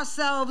group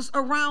ourselves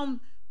around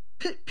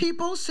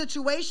people,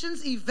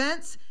 situations,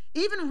 events,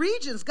 even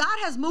regions. God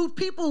has moved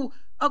people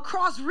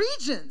across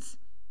regions,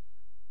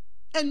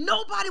 and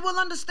nobody will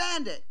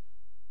understand it.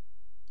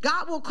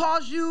 God will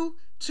cause you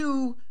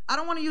to, I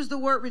don't want to use the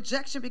word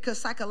rejection because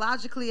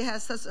psychologically it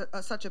has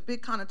such a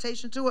big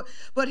connotation to it,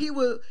 but he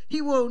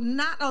will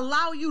not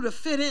allow you to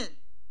fit in.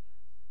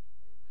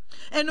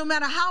 And no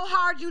matter how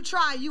hard you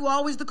try, you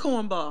always the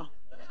cornball.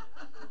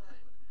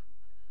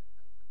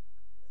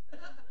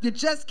 You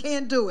just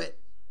can't do it.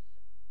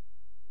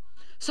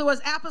 So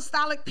as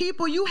apostolic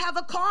people, you have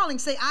a calling.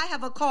 Say, I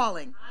have a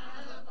calling.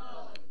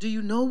 Do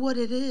you know what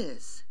it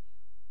is?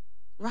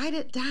 Write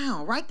it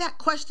down. Write that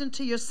question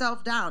to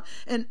yourself down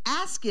and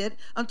ask it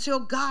until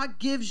God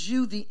gives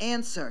you the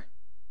answer.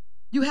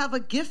 You have a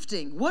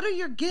gifting. What are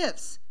your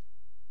gifts?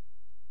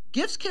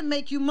 Gifts can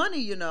make you money,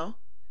 you know.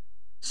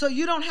 So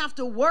you don't have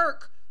to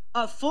work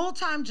a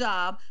full-time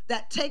job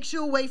that takes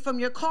you away from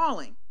your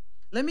calling.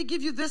 Let me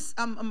give you this.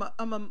 I'm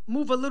going to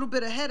move a little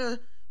bit ahead of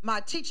my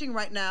teaching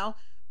right now.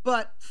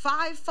 But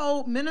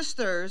fivefold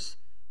ministers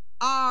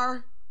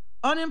are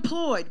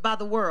unemployed by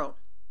the world.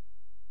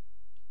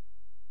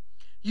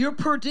 You're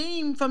per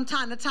diem from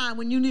time to time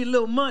when you need a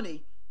little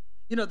money.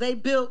 You know, they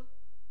built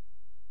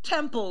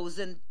temples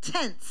and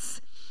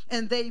tents,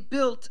 and they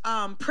built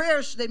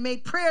they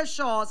made prayer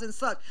shawls and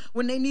such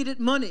when they needed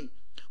money,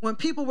 when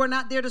people were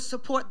not there to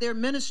support their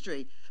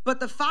ministry. But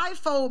the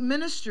fivefold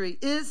ministry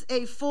is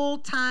a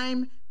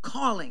full-time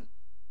calling.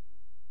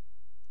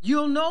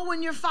 You'll know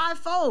when you're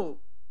fivefold,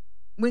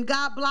 when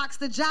God blocks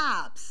the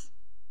jobs.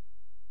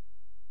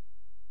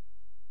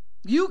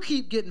 You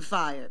keep getting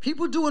fired.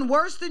 People doing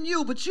worse than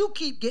you, but you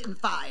keep getting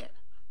fired.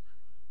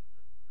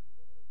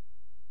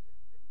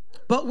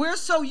 But we're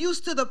so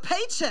used to the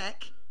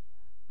paycheck,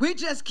 we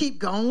just keep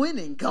going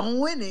and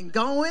going and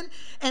going.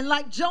 And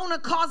like Jonah,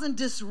 causing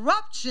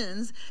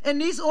disruptions in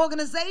these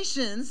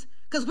organizations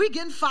because we're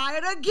getting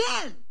fired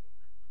again.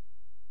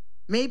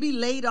 Maybe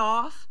laid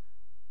off.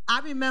 I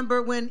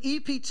remember when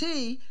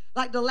EPT,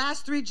 like the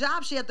last 3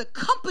 jobs she had, the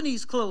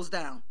companies closed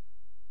down.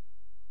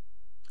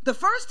 The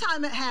first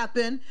time it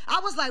happened, I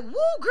was like, woo,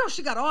 girl,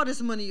 she got all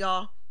this money,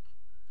 y'all.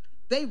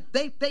 They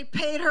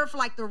paid her for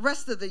like the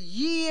rest of the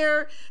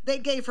year. They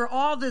gave her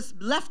all this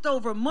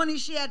leftover money.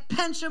 She had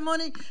pension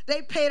money.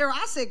 They paid her.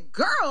 I said,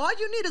 girl, all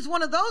you need is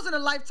one of those in a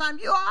lifetime.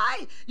 You all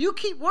right. You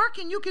keep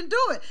working. You can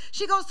do it.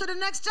 She goes to the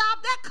next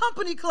job. That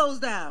company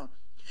closed down.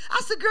 I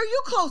said, girl,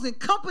 you closing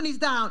companies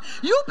down.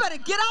 You better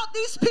get out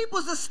these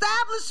people's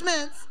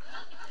establishments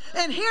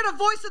and hear the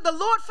voice of the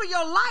Lord for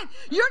your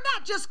life. You're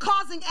not just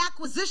causing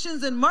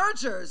acquisitions and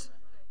mergers.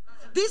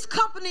 These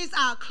companies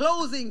are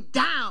closing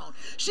down.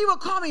 She would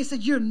call me and say,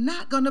 you're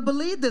not going to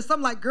believe this.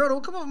 I'm like, girl,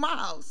 don't come over my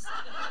house.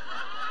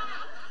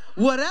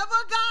 Whatever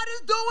God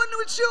is doing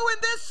with you in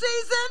this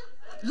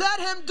season,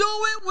 let him do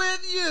it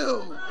with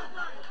you.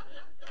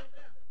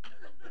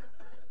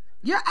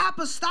 You're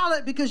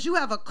apostolic because you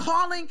have a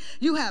calling,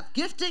 you have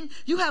gifting,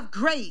 you have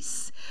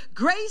grace.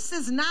 Grace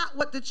is not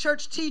what the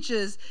church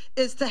teaches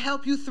is to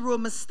help you through a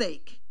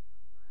mistake.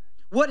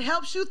 What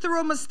helps you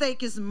through a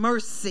mistake is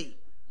mercy.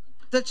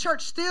 The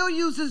church still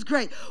uses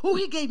grace. Oh,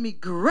 he gave me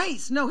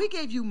grace. No, he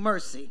gave you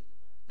mercy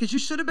because you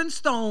should have been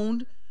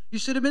stoned. You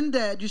should have been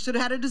dead. You should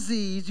have had a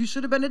disease. You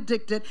should have been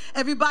addicted.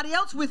 Everybody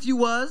else with you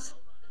was.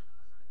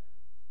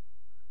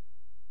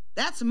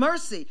 That's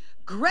mercy.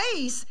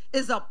 Grace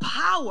is a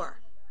power.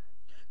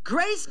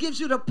 Grace gives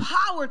you the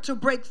power to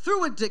break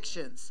through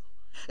addictions.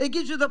 It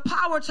gives you the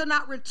power to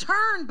not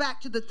return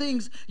back to the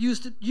things you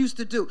used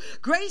to do.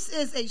 Grace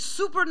is a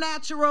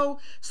supernatural,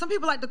 some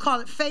people like to call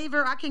it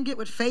favor. I can get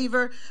with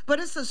favor, but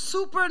it's a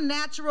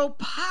supernatural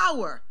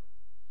power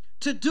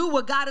to do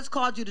what God has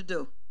called you to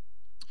do.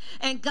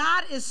 And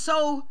God is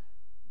so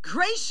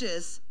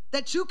gracious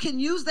that you can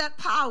use that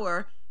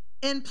power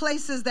in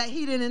places that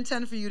he didn't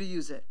intend for you to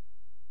use it.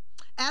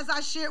 As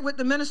I shared with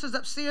the ministers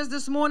upstairs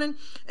this morning,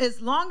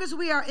 as long as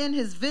we are in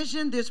his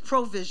vision, there's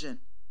provision.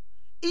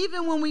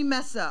 Even when we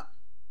mess up,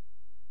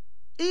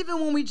 even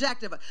when we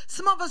jacked up.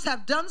 Some of us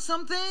have done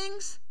some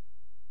things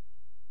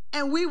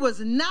and we was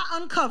not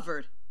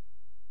uncovered.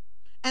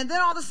 And then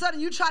all of a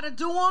sudden you try to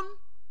do them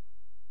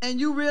and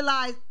you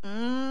realize,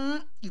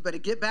 you better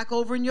get back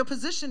over in your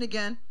position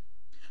again.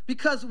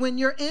 Because when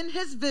you're in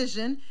his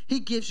vision, he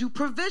gives you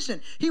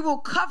provision. He will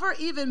cover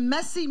even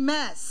messy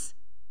mess.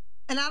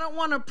 And I don't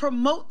want to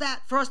promote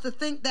that for us to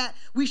think that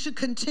we should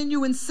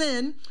continue in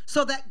sin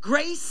so that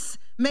grace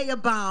may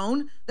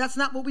abound. That's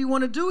not what we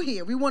want to do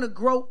here. We want to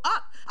grow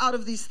up out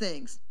of these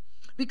things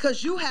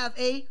because you have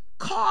a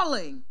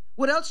calling.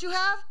 What else you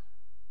have?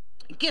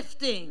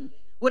 Gifting.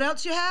 What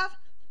else you have?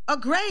 A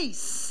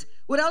grace.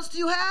 What else do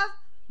you have?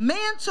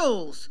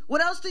 Mantles.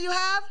 What else do you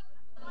have?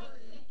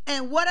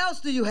 And what else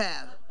do you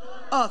have?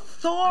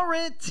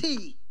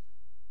 Authority.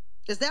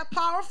 Is that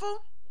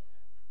powerful?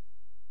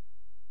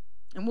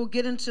 And we'll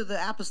get into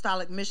the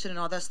apostolic mission and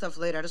all that stuff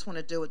later. I just want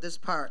to deal with this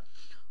part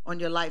on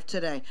your life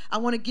today. I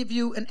want to give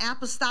you an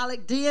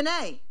apostolic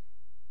DNA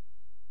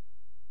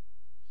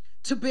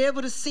to be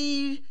able to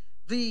see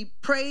the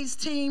praise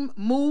team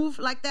move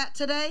like that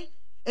today.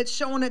 It's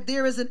showing that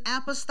there is an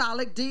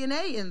apostolic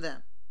DNA in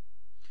them.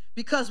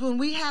 Because when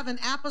we have an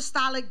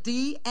apostolic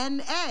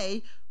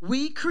DNA,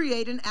 we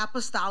create an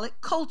apostolic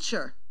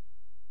culture.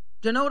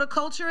 Do you know what a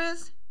culture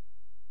is?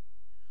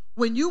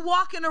 When you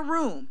walk in a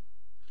room,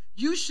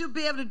 you should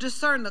be able to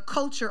discern the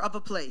culture of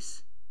a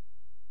place.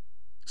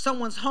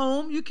 Someone's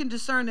home, you can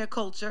discern their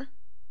culture.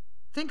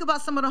 Think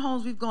about some of the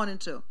homes we've gone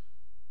into.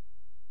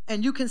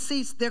 And you can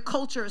see their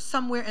culture is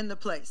somewhere in the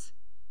place.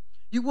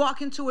 You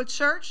walk into a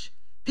church,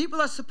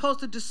 people are supposed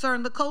to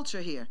discern the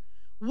culture here.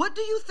 What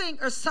do you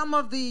think are some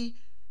of the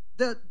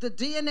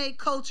DNA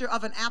culture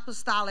of an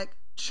apostolic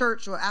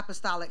church or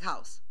apostolic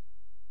house?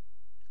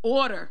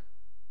 Order.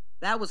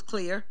 That was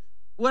clear.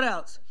 What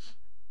else?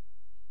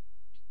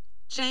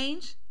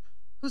 Change.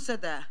 Who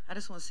said that? I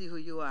just want to see who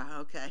you are.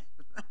 Okay.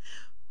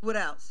 What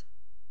else?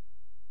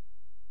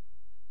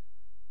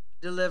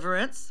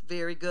 Deliverance.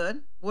 Very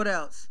good. What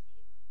else?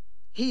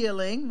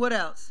 Healing. What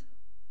else?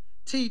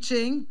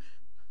 Teaching.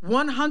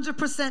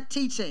 100%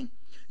 teaching.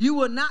 You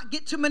will not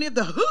get too many of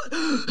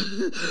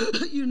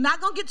the, you're not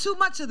going to get too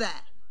much of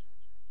that.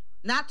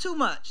 Not too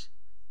much.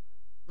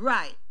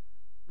 Right.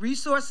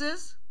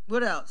 Resources.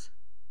 What else?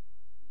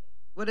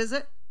 What is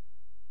it?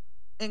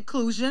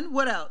 Inclusion.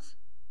 What else?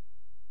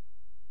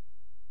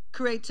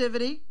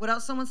 Creativity. What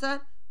else someone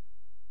said?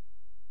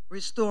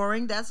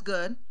 Restoring. That's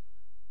good.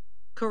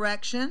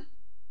 Correction.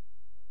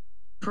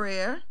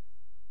 Prayer.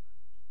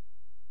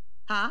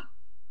 Huh?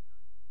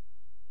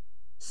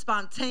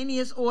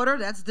 Spontaneous order.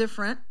 That's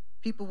different.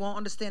 People won't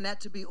understand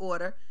that to be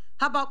order.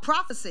 How about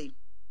prophecy?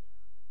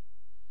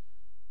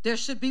 There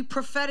should be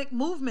prophetic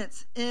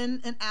movements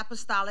in an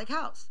apostolic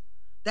house.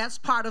 That's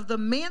part of the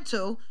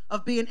mantle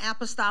of being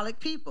apostolic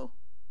people.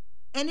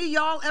 Any of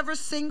y'all ever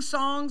sing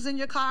songs in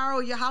your car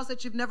or your house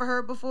that you've never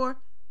heard before?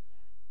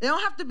 They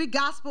don't have to be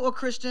gospel or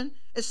Christian.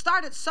 It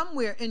started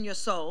somewhere in your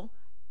soul.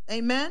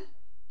 Amen?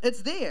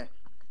 It's there.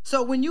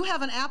 So when you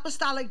have an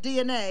apostolic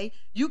DNA,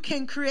 you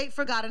can create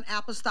for God an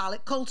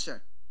apostolic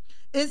culture.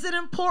 Is it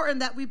important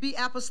that we be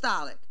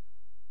apostolic?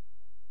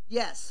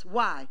 Yes.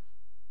 Why?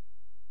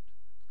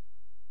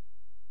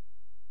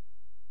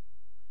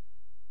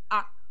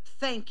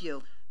 Thank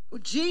you.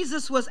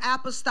 Jesus was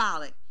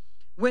apostolic.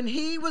 When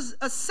he was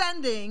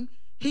ascending,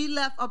 he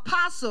left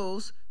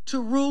apostles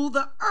to rule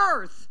the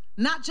earth,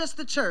 not just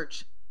the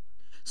church.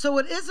 So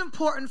it is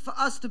important for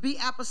us to be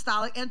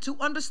apostolic and to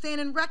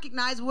understand and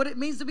recognize what it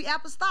means to be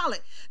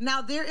apostolic.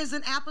 Now, there is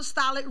an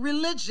apostolic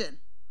religion.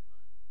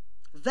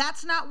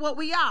 That's not what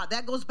we are.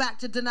 That goes back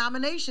to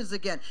denominations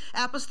again.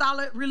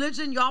 Apostolic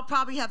religion, y'all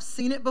probably have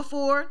seen it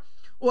before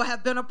or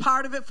have been a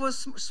part of it for a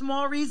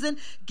small reason.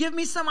 Give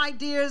me some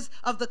ideas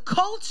of the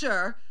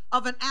culture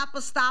of an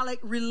apostolic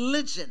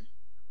religion.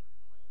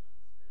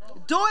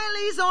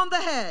 Doilies on the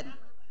head.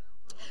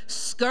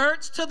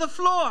 Skirts to the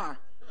floor.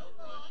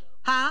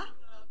 Huh?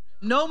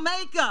 No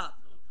makeup.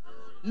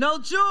 No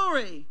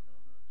jewelry.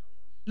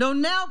 No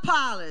nail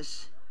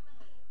polish.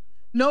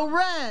 No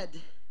red.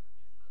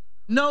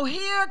 No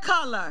hair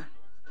color.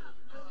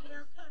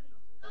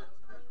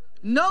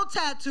 No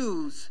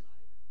tattoos.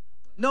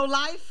 No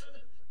life.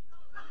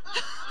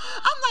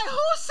 I'm like, who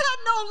said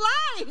no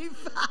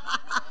life?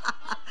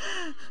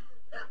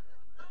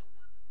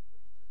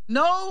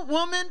 No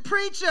woman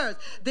preachers.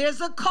 There's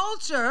a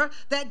culture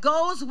that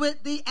goes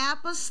with the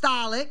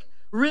apostolic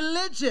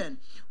religion.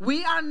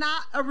 We are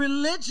not a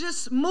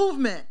religious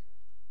movement.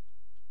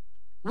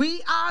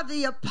 We are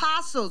the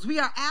apostles. We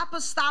are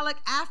apostolic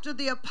after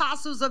the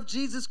apostles of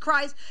Jesus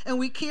Christ, and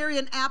we carry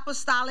an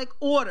apostolic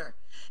order.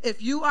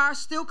 If you are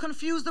still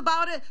confused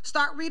about it,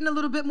 start reading a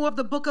little bit more of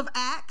the book of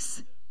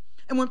Acts.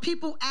 And when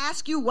people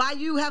ask you why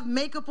you have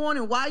makeup on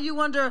and why you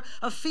under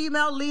a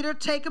female leader,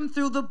 take them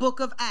through the book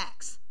of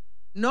Acts.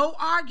 No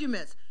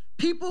arguments.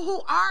 People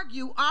who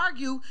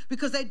argue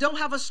because they don't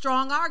have a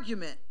strong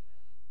argument.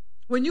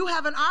 When you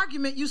have an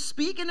argument, you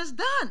speak and it's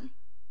done.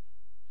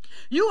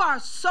 You are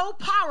so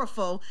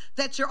powerful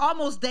that you're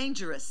almost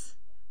dangerous.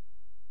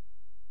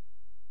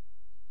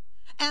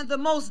 And the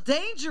most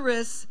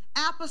dangerous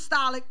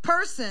apostolic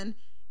person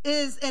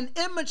is an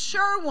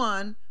immature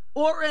one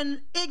or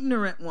an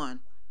ignorant one.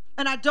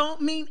 And I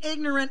don't mean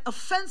ignorant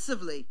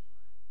offensively.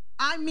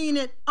 I mean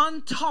it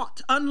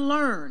untaught,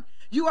 unlearned.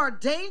 You are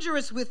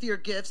dangerous with your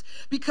gifts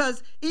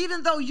because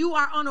even though you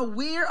are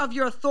unaware of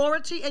your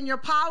authority and your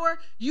power,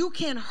 you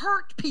can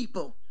hurt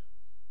people.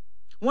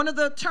 One of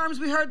the terms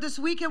we heard this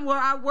weekend were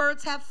our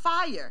words have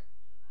fire.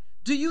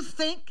 Do you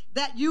think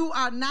that you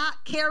are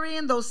not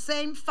carrying those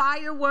same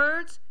fire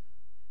words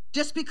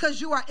just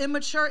because you are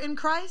immature in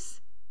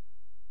Christ?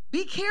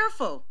 Be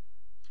careful.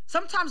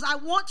 Sometimes I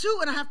want to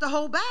and I have to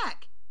hold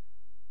back.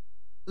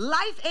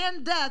 Life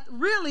and death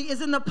really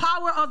is in the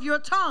power of your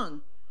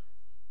tongue.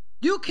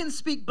 You can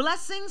speak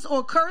blessings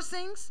or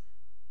cursings.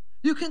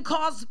 You can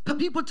cause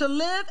people to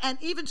live and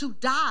even to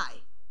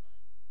die.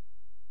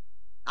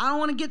 I don't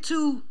want to get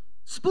too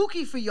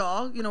spooky for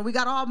y'all. You know, we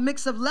got all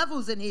mix of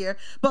levels in here,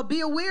 but be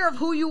aware of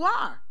who you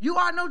are. You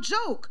are no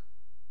joke.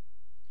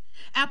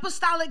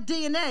 Apostolic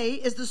DNA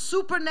is the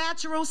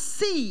supernatural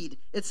seed.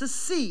 It's a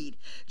seed.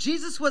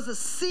 Jesus was a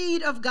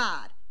seed of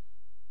God.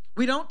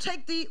 We don't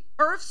take the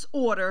earth's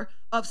order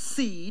of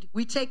seed.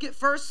 We take it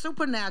first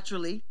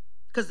supernaturally,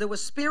 because there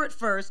was spirit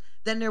first,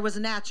 then there was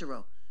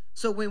natural.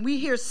 So when we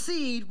hear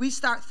seed, we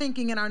start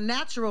thinking in our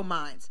natural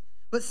minds.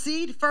 But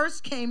seed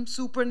first came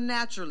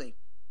supernaturally.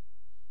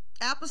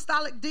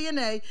 Apostolic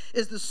DNA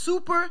is the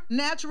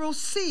supernatural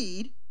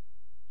seed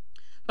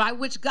by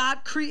which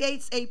God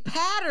creates a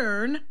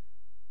pattern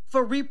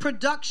for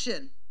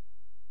reproduction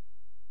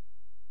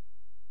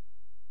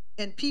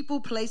in people,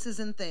 places,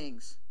 and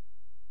things.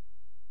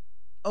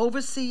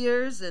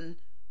 Overseers and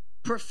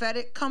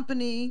prophetic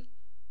company,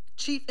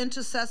 chief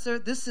intercessor,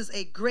 this is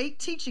a great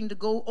teaching to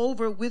go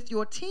over with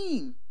your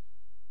team.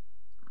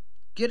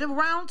 Get a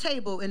round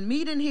table and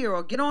meet in here,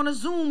 or get on a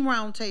Zoom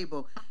round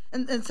table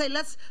and say,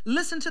 let's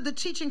listen to the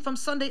teaching from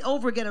Sunday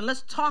over again and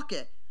let's talk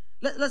it.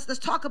 Let's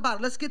talk about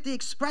it. Let's get the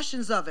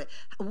expressions of it.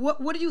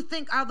 What do you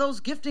think are those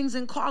giftings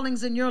and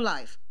callings in your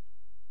life?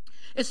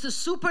 It's the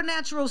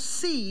supernatural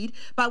seed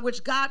by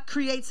which God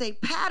creates a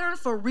pattern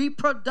for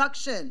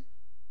reproduction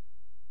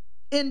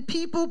in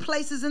people,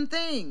 places, and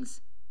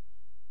things.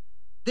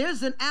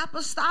 There's an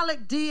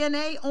apostolic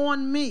DNA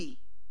on me.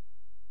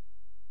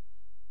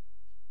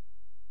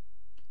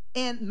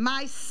 And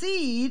my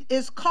seed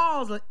is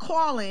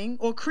calling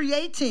or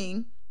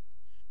creating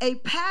a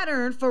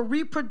pattern for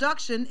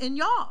reproduction in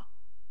y'all.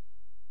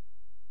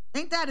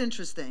 Ain't that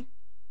interesting?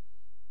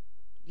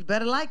 You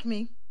better like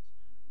me.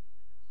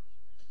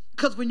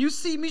 Because when you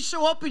see me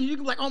show up and you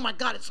can be like, oh my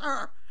God, it's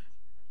her.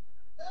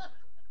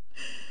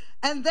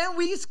 And then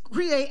we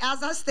create,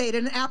 as I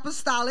stated, an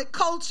apostolic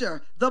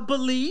culture. The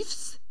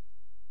beliefs,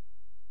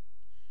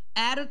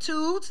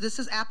 attitudes, this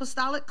is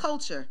apostolic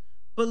culture.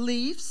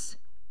 Beliefs,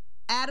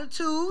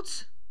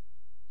 attitudes,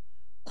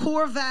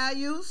 core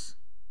values,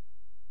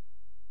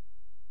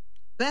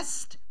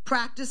 best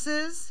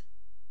practices,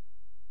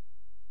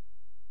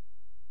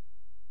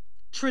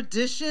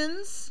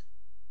 traditions,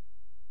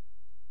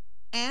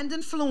 and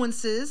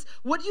influences.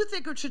 What do you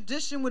think a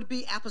tradition would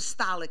be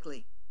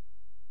apostolically?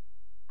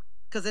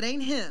 Because it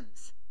ain't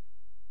hymns.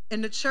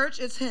 In the church,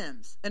 it's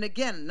hymns. And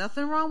again,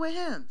 nothing wrong with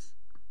hymns.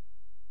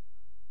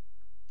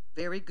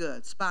 Very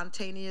good.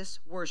 Spontaneous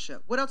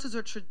worship. What else is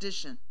a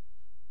tradition?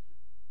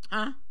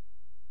 Huh?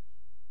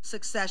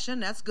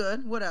 Succession. That's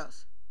good. What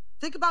else?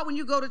 Think about when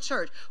you go to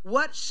church.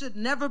 What should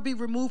never be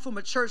removed from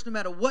a church, no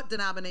matter what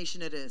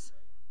denomination it is?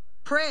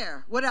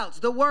 Prayer. What else?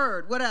 The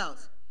word. What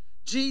else?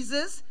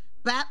 Jesus,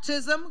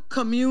 baptism,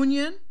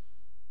 communion.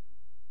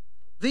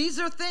 These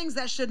are things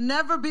that should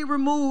never be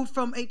removed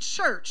from a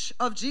church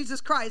of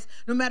Jesus Christ,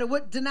 no matter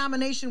what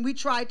denomination we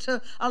try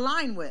to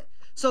align with.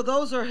 So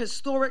those are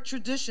historic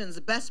traditions,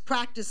 best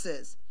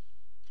practices.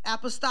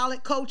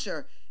 Apostolic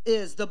culture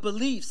is the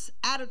beliefs,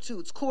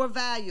 attitudes, core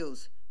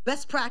values,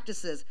 best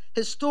practices,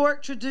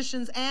 historic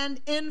traditions, and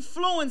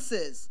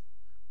influences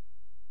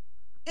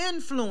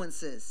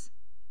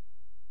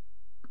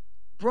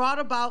brought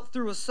about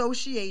through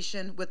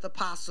association with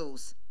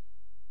apostles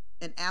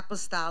and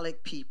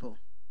apostolic people.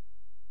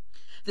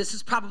 This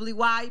is probably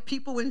why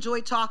people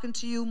enjoy talking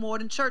to you more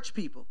than church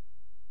people.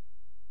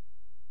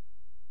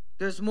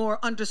 There's more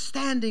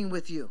understanding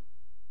with you.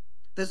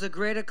 There's a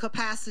greater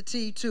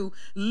capacity to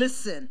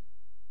listen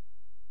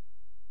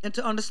and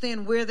to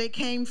understand where they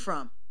came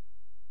from.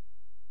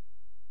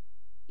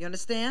 You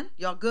understand?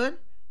 Y'all good?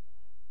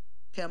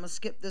 Okay, I'm going to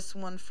skip this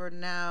one for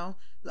now.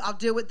 I'll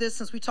deal with this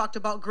since we talked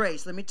about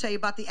grace. Let me tell you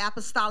about the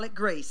apostolic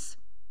grace.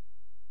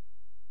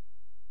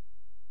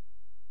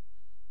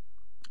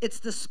 It's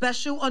the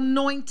special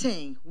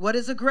anointing. What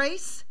is a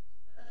grace?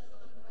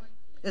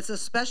 It's a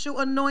special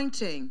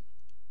anointing,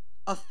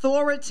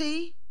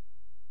 authority,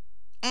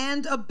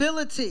 and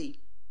ability.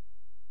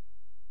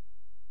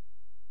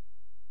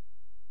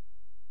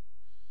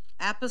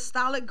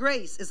 Apostolic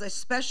grace is a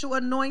special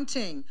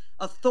anointing,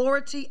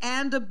 authority,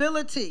 and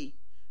ability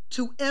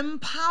to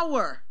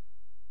empower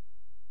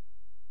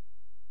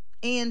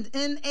and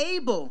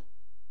enable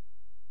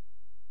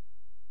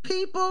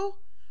people,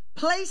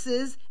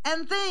 places,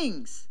 and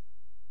things.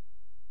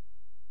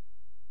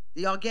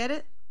 Do y'all get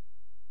it?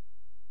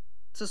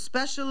 It's a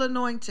special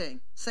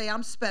anointing. Say,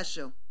 I'm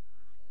special.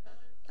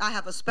 I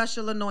have a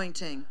special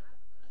anointing.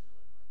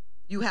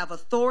 You have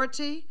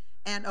authority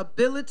and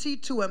ability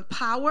to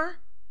empower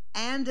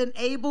and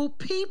enable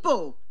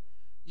people.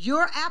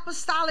 Your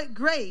apostolic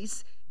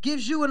grace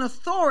gives you an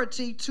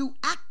authority to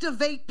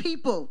activate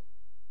people.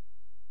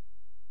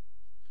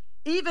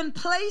 Even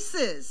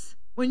places,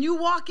 when you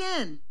walk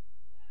in,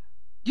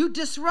 you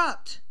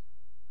disrupt.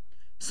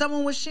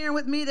 Someone was sharing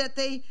with me that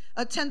they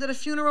attended a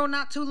funeral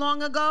not too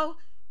long ago,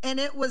 and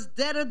it was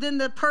deader than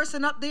the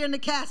person up there in the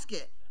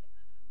casket.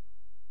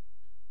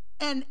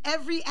 And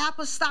every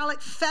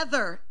apostolic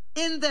feather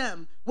in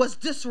them was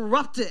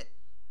disrupted,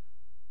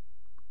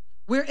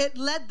 where it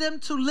led them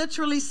to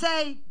literally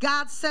say,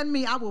 God, send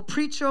me. I will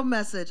preach your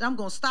message. I'm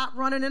going to stop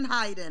running and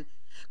hiding,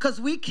 because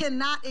we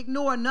cannot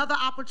ignore another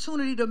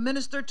opportunity to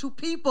minister to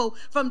people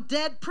from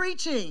dead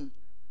preaching.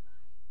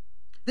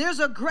 There's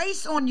a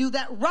grace on you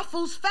that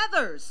ruffles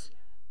feathers,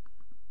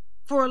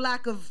 for a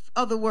lack of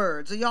other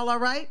words. Are y'all all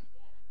right?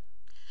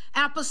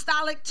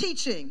 Apostolic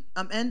teaching.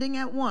 I'm ending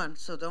at 1,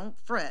 so don't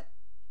fret.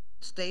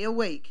 Stay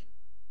awake.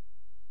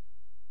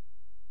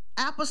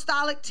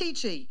 Apostolic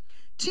teaching.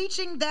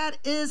 Teaching that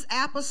is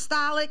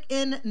apostolic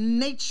in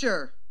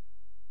nature,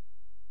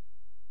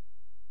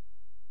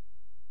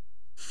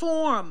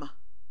 form,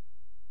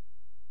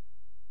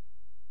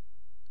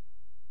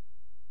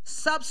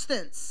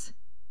 substance,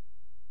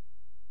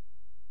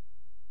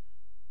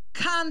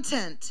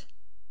 content,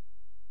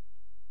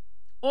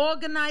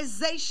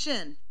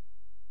 organization,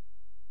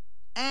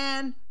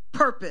 and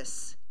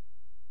purpose.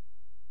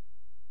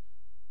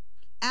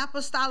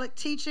 Apostolic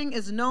teaching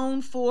is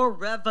known for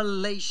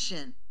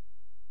revelation.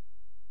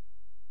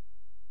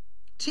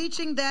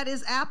 Teaching that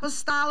is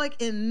apostolic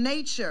in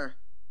nature,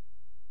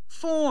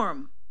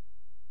 form,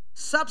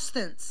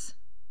 substance,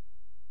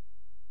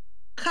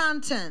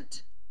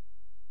 content,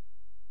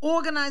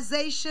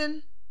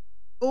 organization,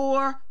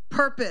 or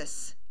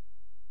purpose.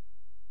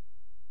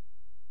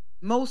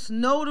 Most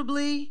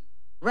notably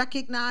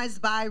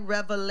recognized by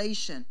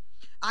revelation.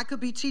 I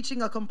could be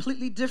teaching a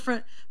completely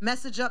different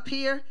message up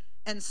here,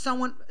 and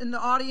someone in the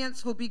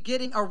audience will be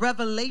getting a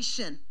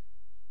revelation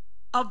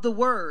of the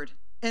word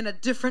in a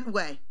different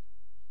way.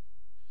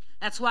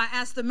 That's why I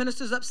asked the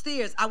ministers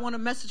upstairs, I want a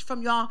message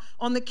from y'all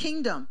on the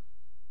kingdom,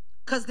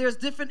 because there's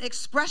different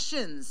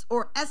expressions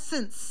or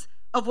essence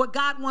of what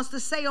God wants to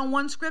say on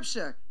one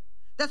scripture.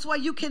 That's why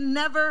you can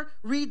never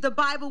read the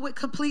Bible with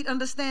complete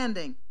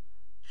understanding,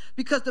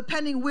 because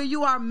depending where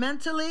you are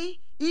mentally,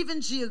 even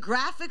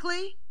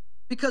geographically,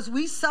 because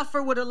we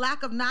suffer with a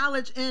lack of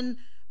knowledge in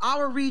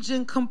our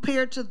region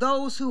compared to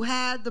those who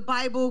had the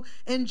Bible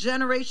in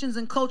generations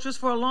and cultures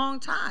for a long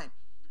time.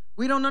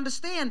 We don't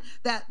understand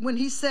that when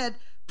he said,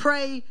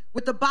 pray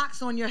with the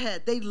box on your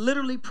head, they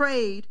literally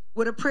prayed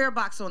with a prayer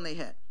box on their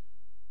head.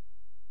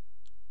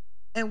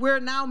 And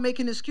we're now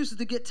making excuses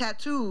to get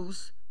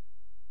tattoos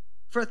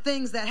for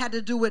things that had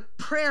to do with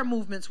prayer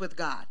movements with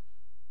God.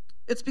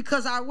 It's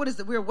because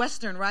we're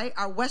Western, right?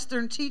 Our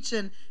Western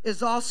teaching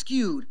is all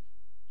skewed.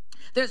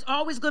 There's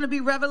always going to be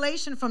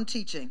revelation from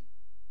teaching.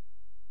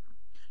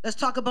 Let's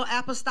talk about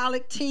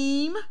apostolic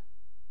team.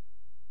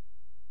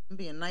 I'm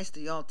being nice to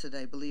y'all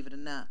today, believe it or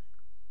not.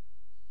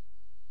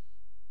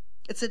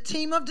 It's a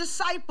team of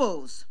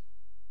disciples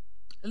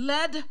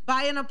led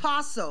by an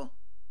apostle.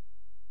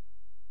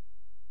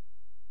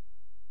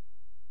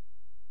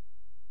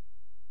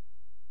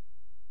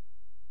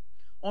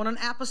 On an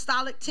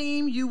apostolic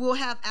team, you will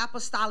have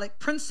apostolic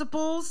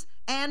principles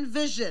and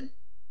vision.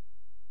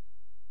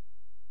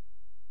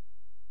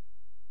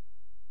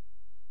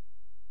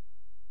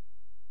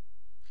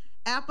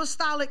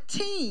 Apostolic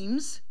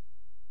teams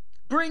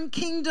bring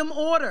kingdom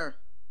order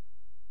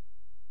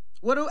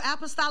What do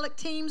apostolic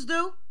teams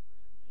do?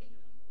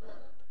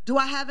 Do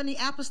I have any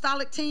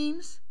apostolic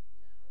teams?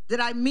 Did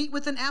I meet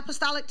with an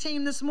apostolic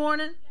team this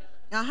morning?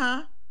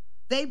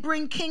 They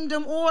bring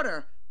kingdom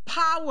order,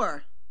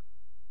 power.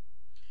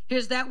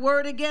 Here's that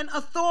word again,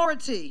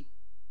 authority.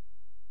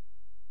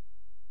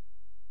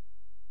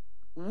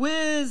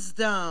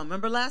 Wisdom.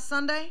 Remember last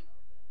Sunday?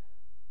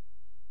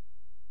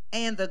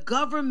 And the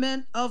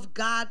government of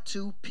God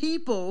to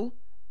people,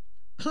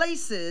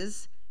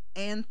 places,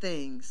 and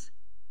things.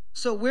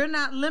 So we're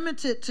not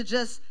limited to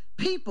just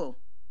people,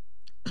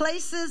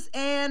 places,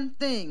 and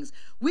things.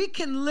 We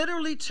can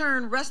literally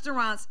turn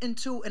restaurants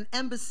into an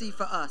embassy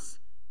for us.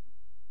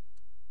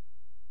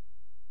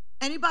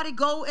 Anybody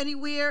go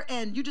anywhere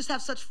and you just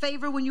have such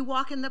favor when you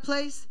walk in the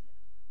place?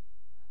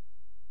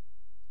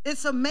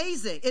 It's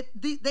amazing.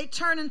 They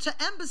turn into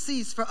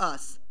embassies for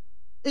us.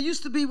 It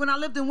used to be, when I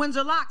lived in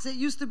Windsor Locks, it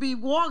used to be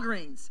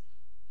Walgreens.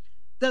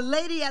 The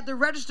lady at the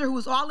register who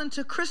was all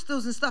into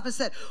crystals and stuff and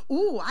said,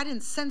 "Ooh, I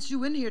didn't sense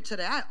you in here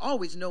today. I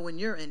always know when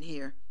you're in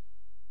here."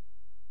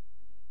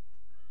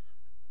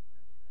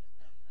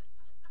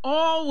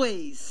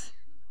 Always.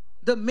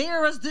 The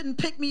mirrors didn't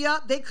pick me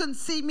up. They couldn't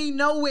see me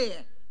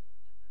nowhere.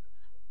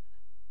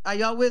 Are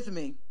y'all with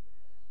me?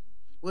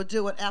 We'll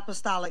deal with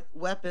apostolic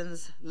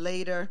weapons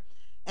later.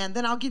 And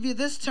then I'll give you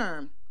this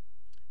term,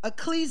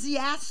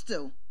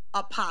 ecclesiastal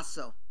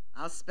apostle.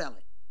 I'll spell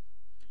it.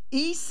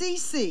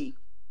 ECCLESIASTICAL.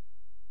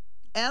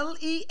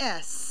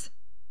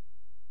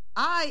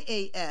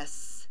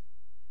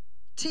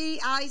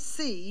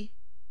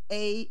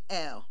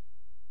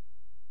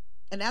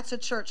 And that's a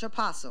church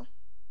apostle.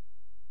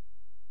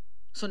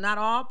 So not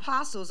all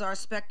apostles are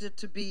expected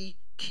to be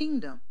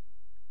kingdom.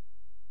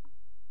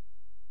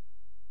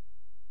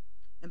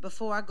 And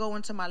before I go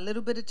into my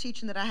little bit of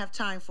teaching that I have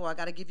time for, I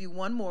got to give you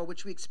one more,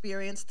 which we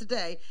experienced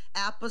today,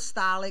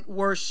 apostolic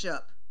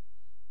worship.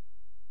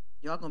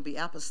 Y'all going to be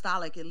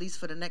apostolic at least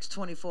for the next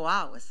 24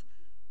 hours.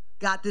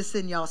 Got this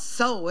in your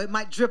soul. It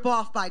might drip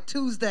off by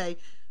Tuesday,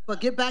 but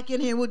get back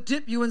in here and we'll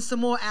dip you in some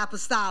more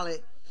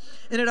apostolic.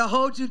 And it'll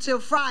hold you till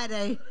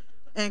Friday,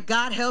 and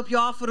God help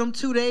y'all for them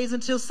 2 days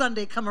until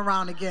Sunday come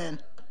around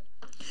again.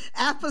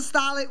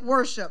 Apostolic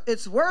worship.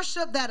 It's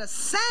worship that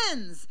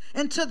ascends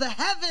into the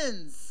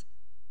heavens.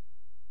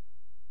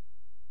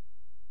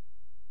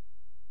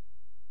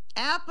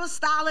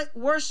 Apostolic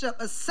worship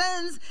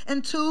ascends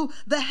into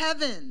the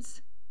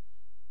heavens.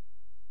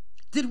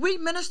 Did we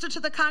minister to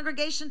the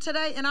congregation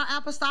today in our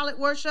apostolic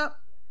worship?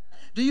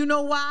 Do you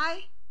know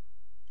why?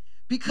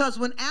 Because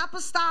when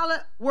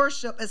apostolic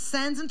worship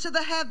ascends into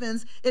the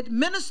heavens, it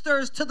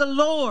ministers to the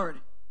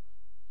Lord.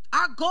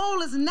 Our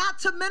goal is not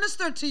to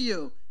minister to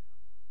you.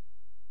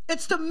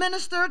 It's to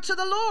minister to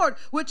the Lord,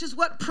 which is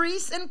what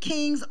priests and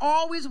kings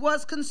always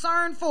was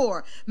concerned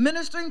for,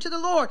 ministering to the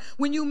Lord.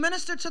 When you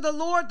minister to the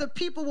Lord, the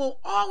people will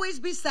always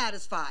be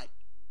satisfied.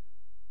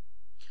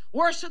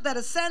 Worship that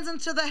ascends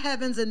into the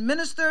heavens and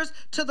ministers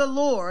to the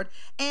Lord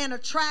and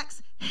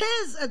attracts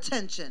his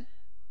attention,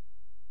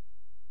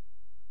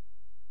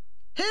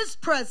 his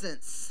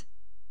presence,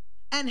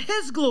 and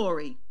his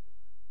glory,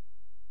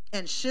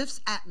 and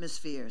shifts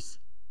atmospheres.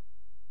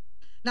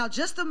 Now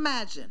just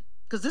imagine,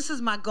 because this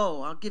is my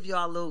goal. I'll give you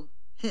all a little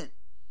hint.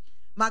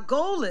 My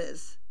goal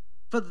is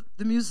for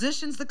the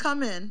musicians to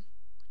come in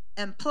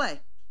and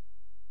play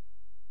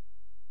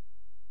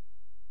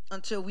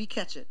until we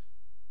catch it.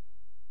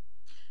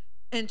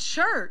 In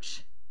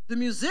church, the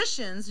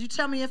musicians, you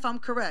tell me if I'm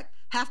correct,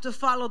 have to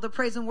follow the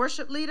praise and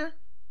worship leader?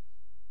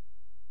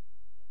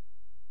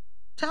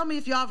 Tell me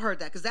if y'all have heard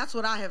that, because that's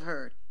what I have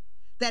heard.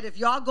 That if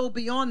y'all go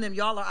beyond them,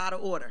 y'all are out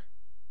of order.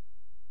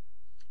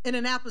 In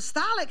an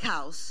apostolic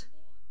house,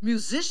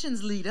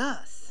 musicians lead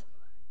us.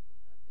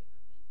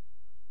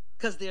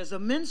 Because there's a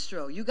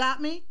minstrel. You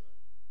got me?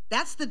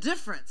 That's the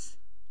difference.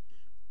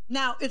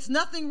 Now, it's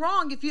nothing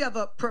wrong if you have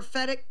a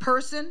prophetic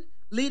person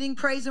leading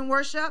praise and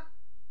worship,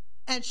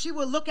 and she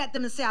will look at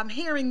them and say, "I'm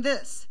hearing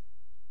this."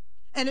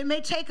 And it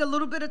may take a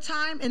little bit of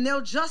time, and they'll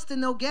adjust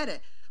and they'll get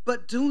it.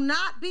 But do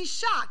not be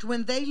shocked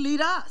when they lead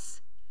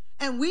us.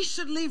 And we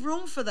should leave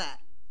room for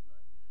that.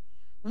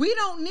 We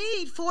don't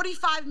need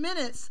 45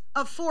 minutes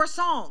of 4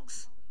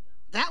 songs.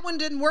 That one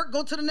didn't work,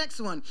 go to the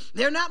next one.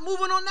 They're not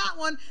moving on that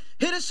one.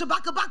 Hit a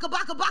shabaka, baka,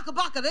 baka, baka,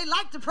 baka. They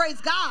like to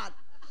praise God.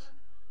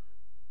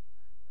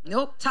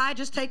 Nope, Ty,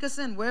 just take us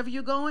in. Wherever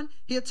you're going,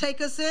 he'll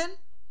take us in.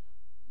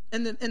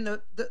 And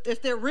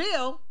if they're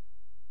real,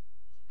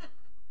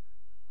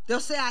 they'll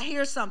say, "I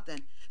hear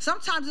something."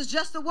 Sometimes it's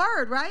just a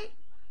word, right?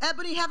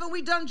 Ebony, haven't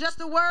we done just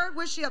a word?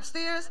 Where's she,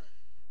 upstairs?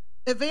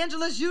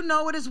 Evangelist, you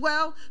know it as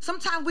well.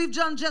 Sometimes we've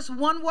done just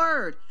one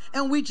word,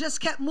 and we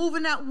just kept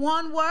moving that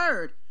one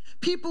word.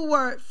 People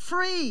were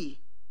free.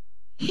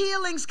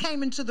 Healings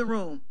came into the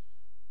room.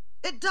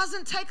 It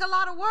doesn't take a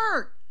lot of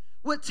work.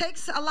 What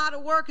takes a lot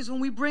of work is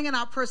when we bring in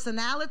our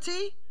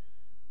personality,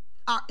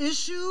 our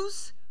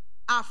issues,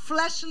 our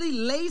fleshly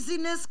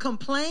laziness,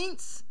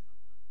 complaints.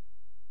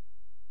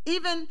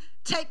 Even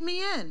take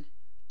me in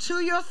to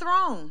your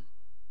throne.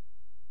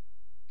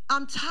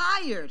 I'm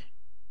tired.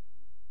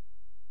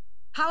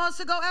 How else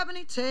to go,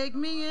 Ebony? Take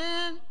me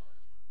in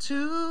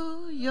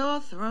to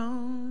your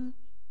throne.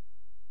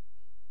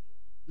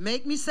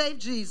 Make me save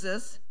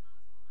Jesus.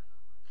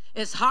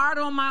 It's hard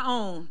on my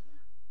own.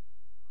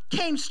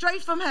 Came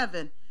straight from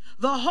heaven.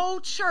 The whole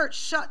church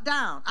shut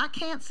down. I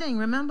can't sing,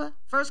 remember?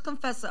 First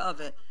confessor of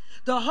it.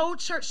 The whole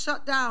church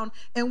shut down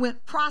and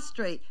went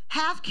prostrate.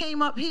 Half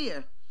came up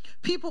here.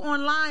 People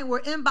online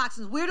were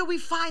inboxing. Where do we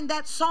find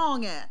that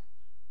song at?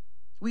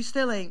 We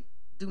still ain't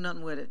do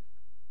nothing with it.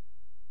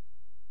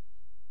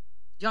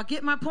 Y'all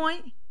get my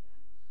point?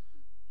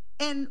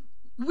 And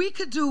we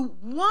could do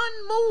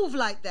one move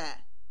like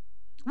that.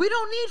 We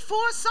don't need 4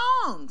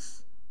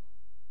 songs.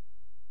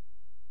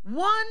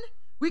 One,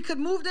 we could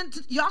move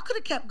into, y'all could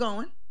have kept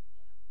going.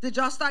 Did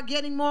y'all start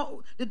getting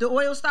more? Did the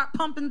oil start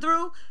pumping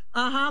through?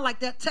 Like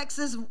that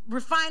Texas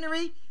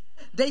refinery.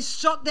 They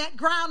shook that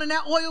ground and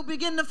that oil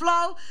began to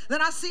flow.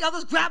 Then I see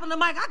others grabbing the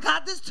mic. I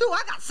got this too.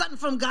 I got something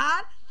from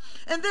God.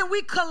 And then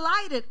we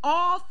collided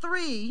all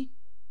 3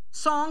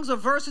 songs or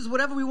verses,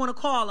 whatever we want to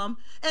call them,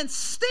 and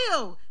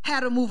still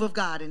had a move of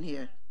God in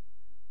here.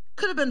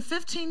 Could have been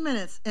 15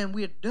 minutes and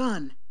we're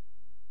done.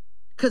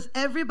 Because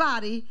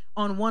everybody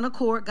on one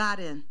accord got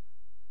in.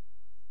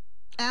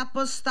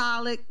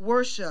 Apostolic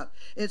worship.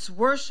 It's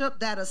worship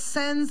that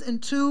ascends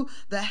into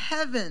the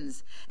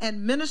heavens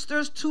and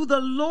ministers to the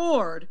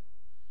Lord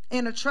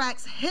and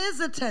attracts his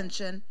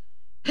attention,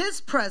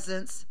 his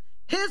presence,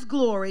 his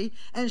glory,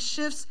 and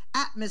shifts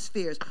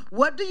atmospheres.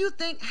 What do you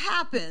think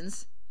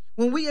happens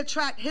when we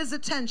attract his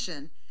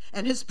attention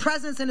and his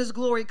presence and his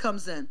glory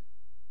comes in?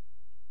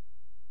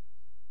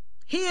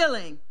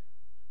 Healing,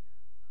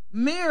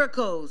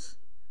 miracles,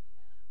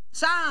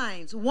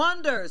 signs,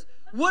 wonders.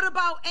 What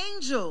about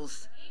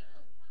angels?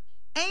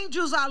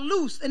 Angels are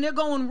loose and they're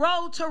going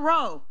row to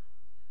row.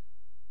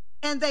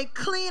 And they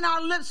clean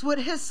our lips with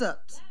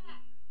hyssops.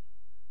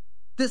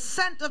 The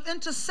scent of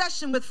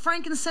intercession with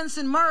frankincense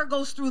and myrrh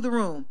goes through the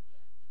room.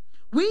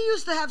 We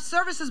used to have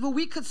services where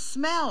we could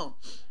smell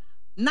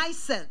nice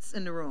scents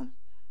in the room.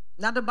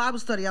 Not the Bible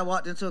study I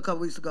walked into a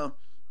couple weeks ago.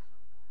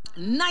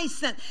 Nice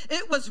scent.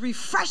 It was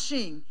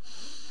refreshing.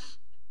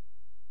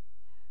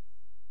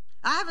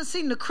 I haven't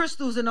seen the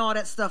crystals and all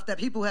that stuff that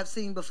people have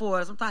seen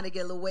before. So I'm trying to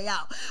get a little way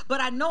out. But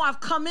I know I've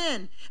come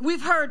in.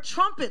 We've heard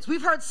trumpets.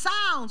 We've heard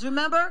sounds,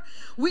 remember?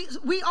 We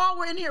all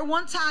were in here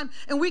one time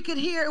and we could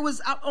hear, it was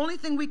the only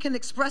thing we can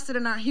express it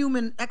in our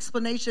human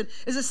explanation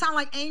is it sounded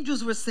like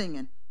angels were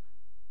singing.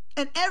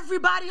 And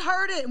everybody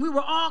heard it and we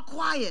were all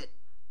quiet.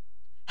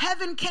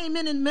 Heaven came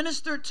in and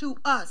ministered to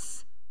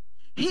us.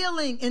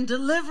 Healing and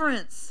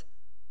deliverance.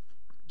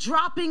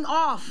 Dropping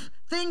off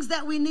things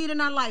that we need in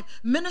our life,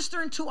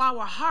 ministering to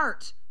our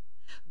heart,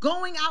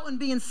 going out and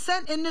being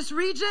sent in this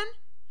region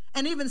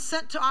and even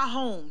sent to our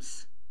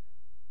homes.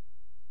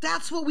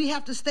 That's what we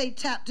have to stay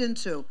tapped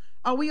into.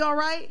 Are we all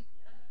right?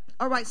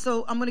 All right,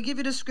 so I'm going to give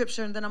you the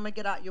scripture and then I'm going to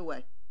get out your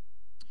way.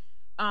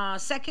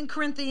 2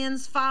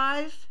 Corinthians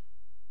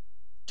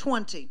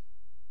 5:20.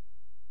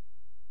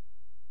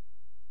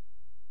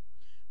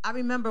 I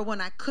remember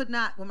when I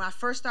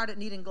first started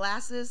needing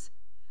glasses,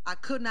 I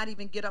could not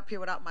even get up here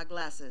without my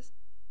glasses.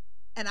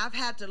 And I've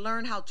had to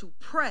learn how to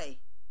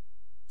pray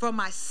for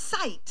my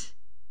sight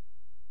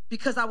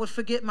because I would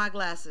forget my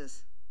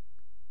glasses.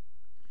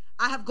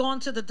 I have gone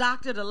to the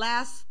doctor the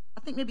last,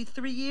 I think maybe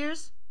 3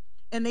 years,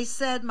 and they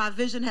said my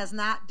vision has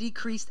not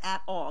decreased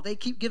at all. They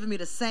keep giving me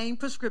the same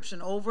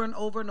prescription over and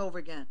over and over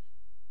again.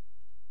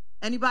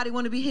 Anybody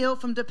want to be healed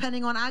from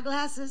depending on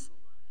eyeglasses?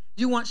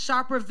 You want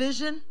sharper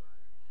vision?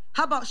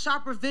 How about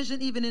sharper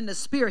vision even in the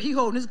spirit? He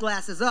holding his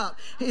glasses up.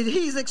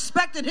 He's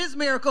expecting his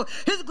miracle.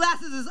 His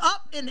glasses is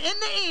up and in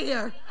the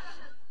air.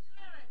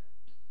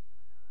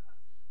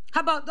 How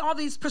about all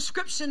these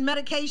prescription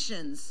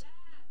medications?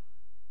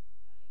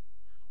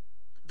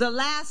 The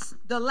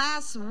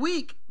last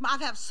week,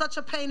 I've had such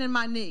a pain in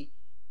my knee.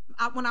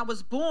 When I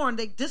was born,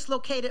 they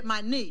dislocated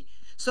my knee.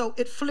 So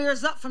it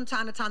flares up from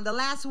time to time. The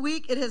last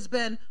week, it has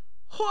been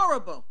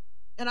horrible.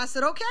 And I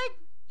said, okay,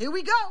 here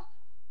we go.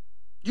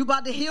 You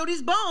about to heal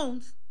these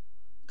bones.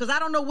 Because I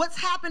don't know what's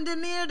happened in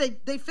there.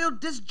 They feel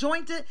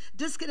disjointed.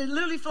 It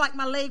literally feel like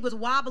my leg was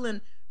wobbling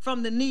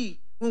from the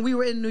knee when we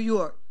were in New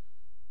York.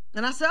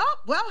 And I said, oh,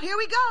 well, here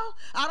we go.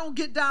 I don't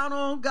get down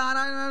on God.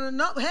 I don't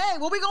know. Hey,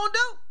 what we going to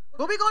do?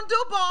 What we going to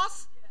do,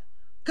 boss?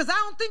 Because I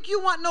don't think you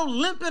want no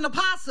limping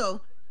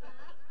apostle.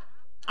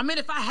 I mean,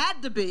 if I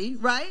had to be,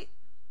 right?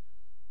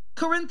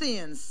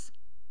 Corinthians.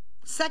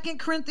 2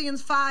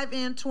 Corinthians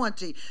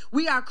 5:20.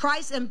 We are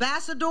Christ's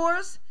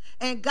ambassadors.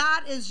 And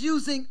God is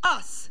using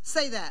us,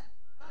 say that,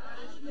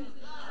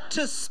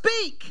 to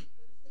speak.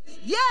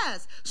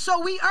 Yes. So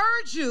we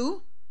urge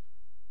you,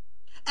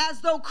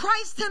 as though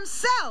Christ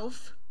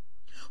himself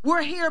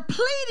were here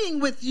pleading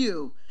with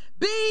you,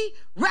 be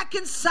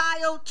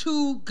reconciled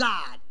to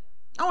God.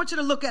 I want you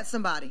to look at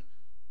somebody.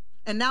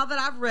 And now that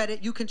I've read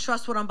it, you can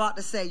trust what I'm about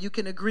to say. You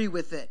can agree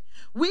with it.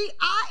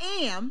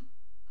 I am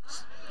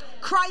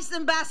Christ's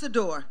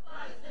ambassador.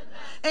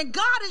 And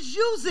God is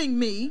using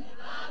me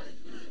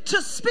to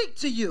speak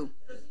to you.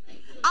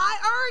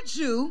 I urge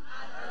you,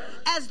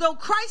 as though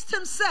Christ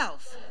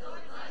himself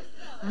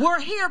were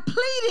here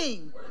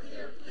pleading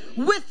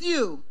with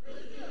you,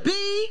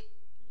 be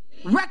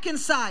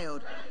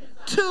reconciled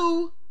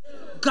to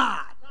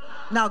God.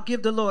 Now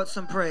give the Lord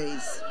some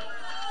praise.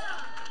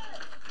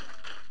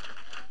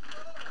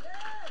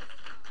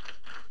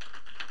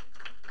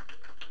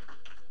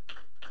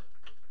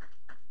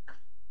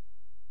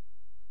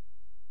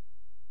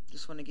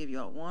 Just want to give you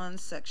all one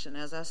section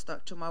as I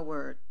stuck to my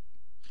word.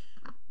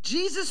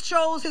 Jesus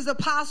chose his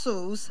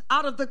apostles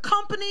out of the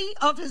company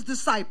of his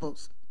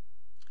disciples.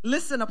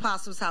 Listen,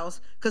 Apostles'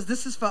 House, because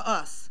this is for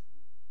us.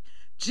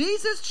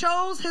 Jesus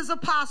chose his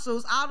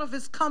apostles out of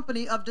his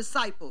company of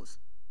disciples.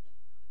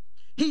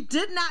 He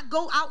did not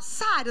go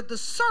outside of the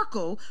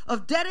circle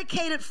of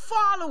dedicated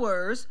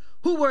followers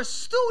who were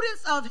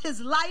students of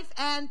his life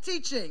and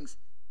teachings.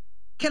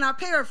 Can I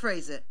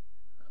paraphrase it?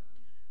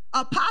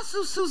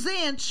 Apostle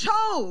Suzanne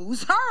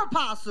chose her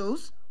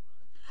apostles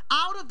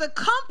out of the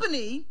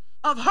company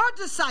of her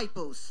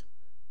disciples.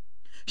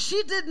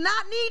 She did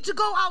not need to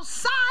go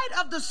outside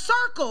of the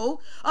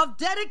circle of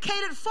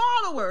dedicated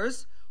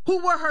followers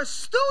who were her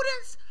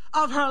students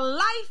of her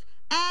life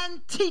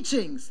and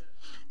teachings.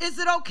 Is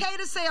it okay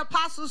to say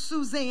Apostle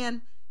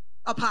Suzanne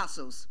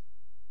apostles?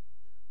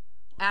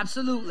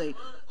 Absolutely.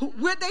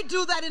 Where'd they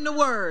do that in the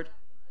word?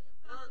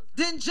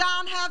 Didn't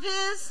John have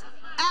his?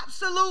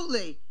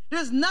 Absolutely.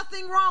 There's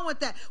nothing wrong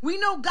with that. We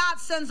know God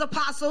sends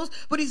apostles,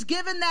 but he's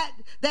given that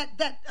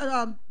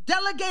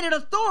delegated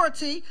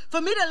authority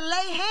for me to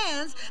lay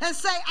hands and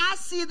say, I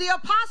see the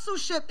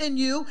apostleship in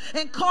you,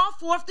 and call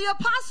forth the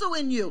apostle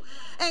in you.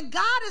 And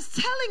God is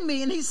telling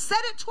me, and he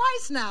said it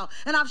twice now,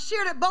 and I've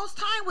shared it both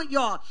times with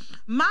y'all.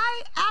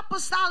 My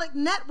apostolic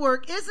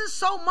network isn't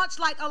so much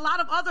like a lot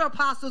of other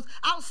apostles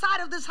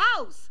outside of this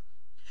house.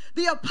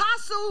 The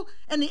apostle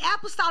and the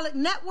apostolic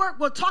network,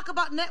 we'll talk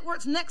about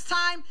networks next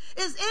time,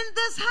 is in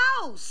this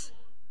house.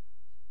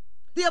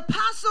 The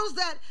apostles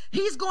that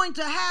he's going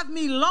to have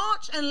me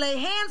launch and lay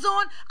hands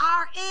on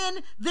are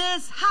in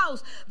this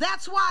house.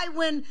 That's why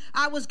when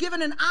I was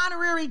given an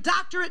honorary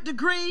doctorate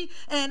degree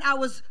and I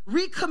was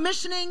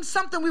recommissioning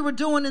something we were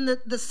doing in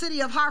the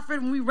city of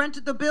Hartford when we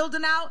rented the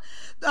building out,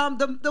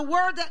 the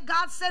word that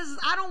God says is,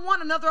 I don't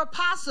want another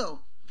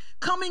apostle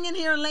coming in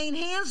here and laying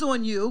hands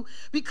on you,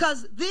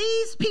 because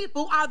these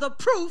people are the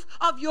proof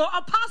of your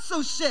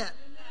apostleship.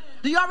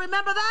 Do y'all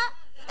remember that?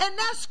 In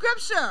that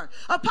scripture,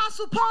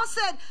 Apostle Paul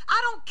said,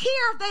 I don't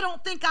care if they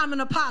don't think I'm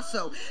an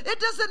apostle. It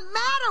doesn't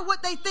matter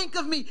what they think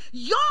of me.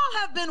 Y'all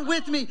have been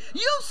with me.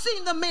 You've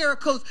seen the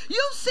miracles.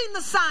 You've seen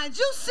the signs.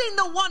 You've seen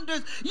the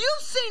wonders. You've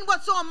seen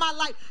what's on my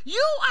life.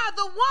 You are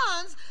the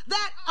ones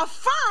that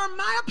affirm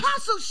my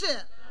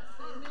apostleship.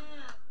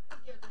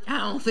 I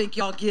don't think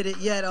y'all get it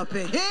yet up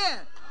in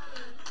here.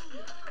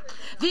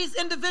 These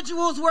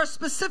individuals were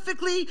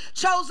specifically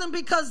chosen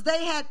because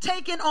they had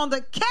taken on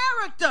the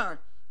character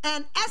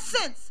and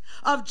essence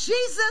of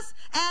Jesus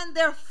and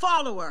their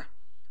follower.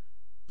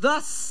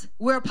 Thus,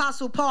 where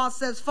Apostle Paul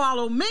says,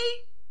 follow me,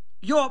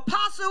 your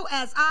apostle,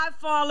 as I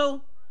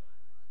follow.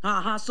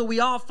 So we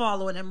all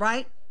following him,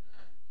 right?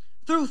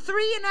 Through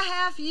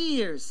 3.5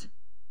 years,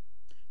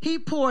 he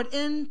poured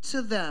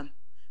into them.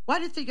 Why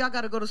do you think y'all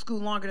got to go to school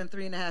longer than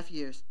 3.5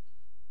 years?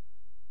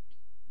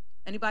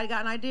 Anybody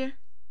got an idea?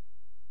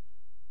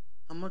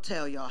 I'm going to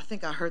tell y'all. I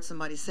think I heard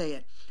somebody say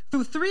it.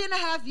 Through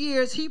 3.5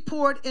 years, he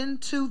poured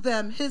into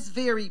them his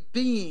very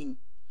being,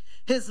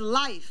 his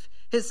life,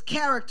 his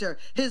character,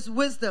 his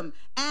wisdom,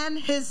 and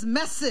his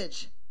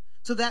message,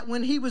 so that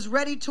when he was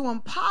ready to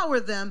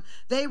empower them,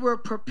 they were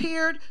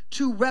prepared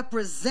to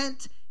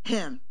represent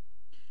him.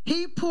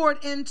 He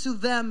poured into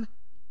them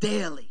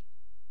daily.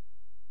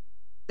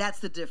 That's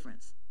the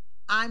difference.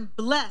 I'm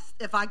blessed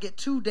if I get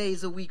 2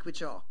 days a week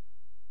with y'all.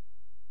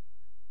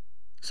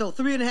 So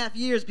 3.5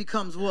 years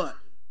becomes what?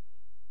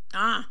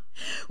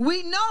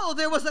 We know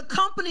there was a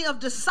company of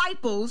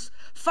disciples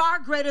far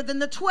greater than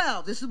the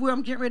 12. This is where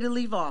I'm getting ready to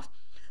leave off.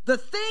 The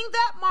thing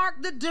that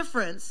marked the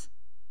difference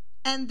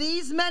and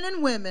these men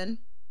and women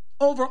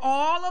over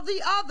all of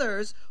the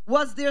others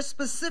was their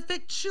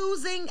specific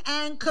choosing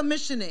and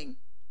commissioning.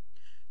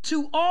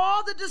 To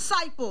all the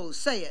disciples,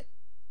 say it,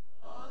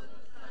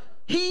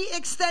 he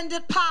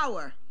extended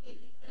power.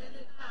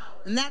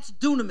 And that's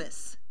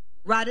dunamis.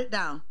 Write it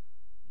down.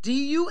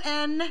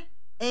 Dunamis.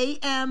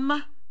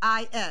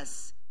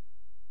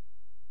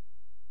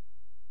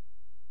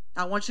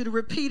 I want you to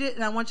repeat it,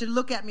 and I want you to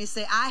look at me and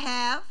say, I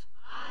have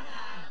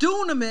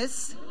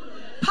dunamis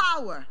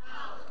power.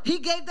 He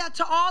gave that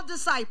to all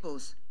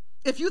disciples.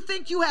 If you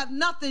think you have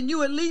nothing,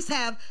 you at least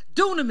have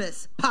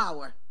dunamis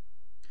power.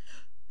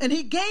 And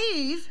he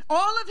gave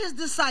all of his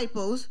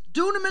disciples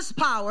dunamis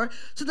power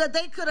so that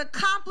they could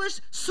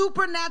accomplish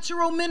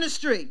supernatural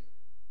ministry.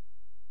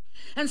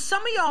 And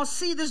some of y'all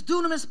see this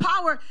dunamis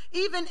power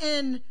even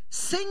in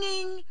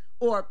singing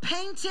or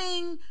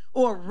painting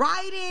or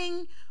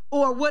writing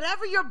or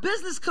whatever your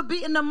business could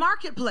be in the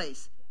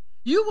marketplace.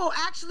 You will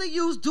actually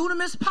use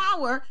dunamis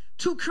power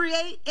to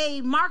create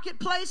a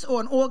marketplace or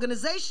an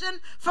organization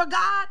for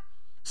God.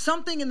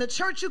 something in the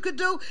church you could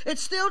do,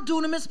 it's still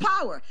dunamis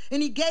power.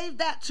 And he gave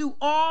that to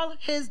all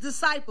his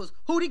disciples.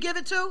 Who did he give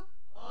it to?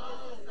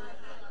 All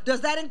disciples.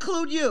 Does that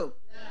include you?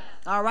 Yes.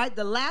 All right,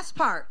 the last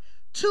part.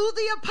 To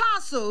the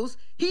apostles,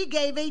 he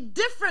gave a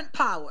different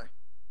power.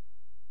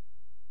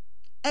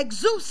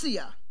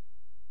 Exousia.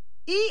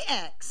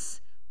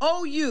 EXOUSIA.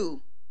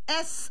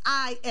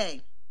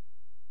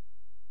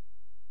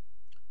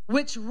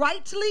 Which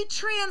rightly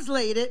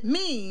translated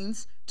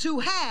means to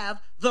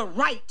have the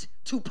right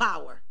to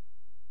power.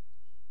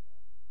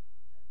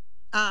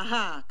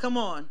 Come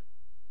on.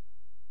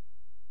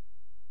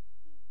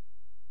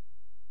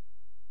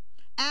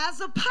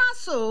 As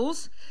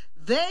apostles,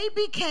 they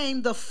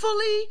became the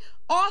fully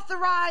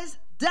authorized,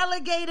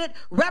 delegated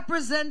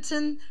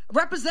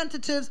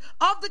representatives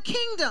of the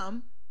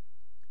kingdom,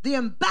 the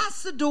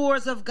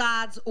ambassadors of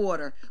God's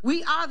order.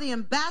 We are the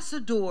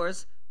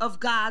ambassadors of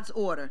God's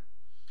order.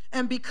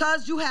 And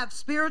because you have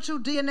spiritual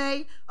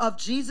DNA of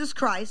Jesus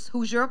Christ,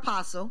 who's your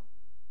apostle,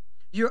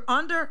 you're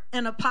under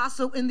an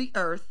apostle in the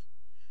earth,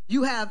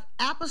 you have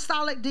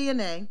apostolic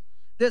DNA,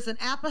 there's an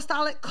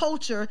apostolic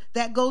culture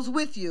that goes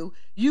with you.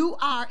 You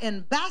are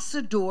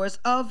ambassadors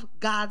of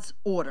God's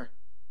order.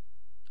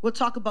 We'll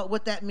talk about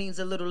what that means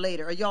a little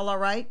later. Are y'all all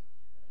right?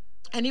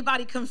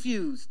 Anybody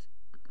confused?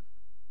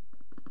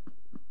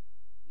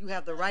 You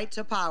have the right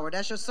to power.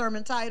 That's your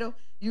sermon title.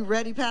 You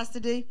ready, Pastor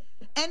D?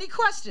 Any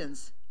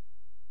questions?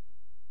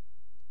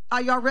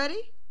 Are y'all ready?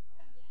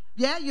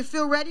 Yeah, you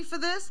feel ready for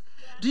this?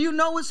 Do you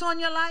know what's on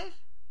your life?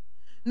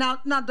 Now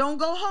don't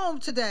go home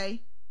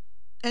today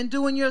and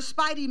doing your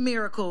Spidey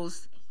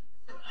miracles.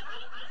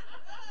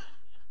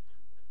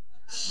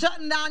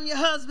 Shutting down your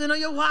husband or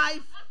your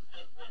wife.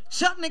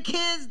 Shutting the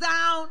kids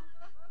down.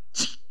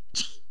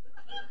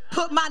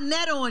 Put my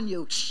net on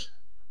you.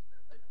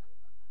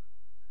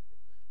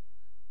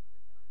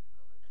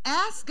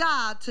 Ask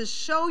God to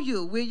show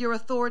you where your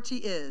authority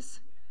is.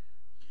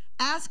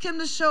 Ask him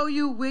to show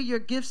you where your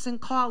gifts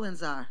and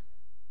callings are.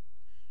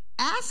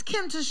 Ask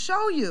him to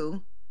show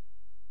you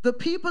the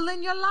people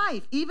in your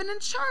life, even in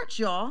church,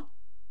 y'all.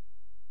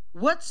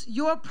 What's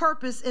your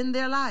purpose in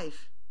their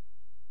life?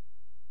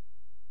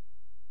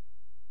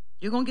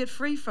 You're going to get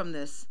free from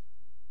this.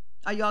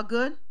 Are y'all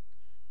good?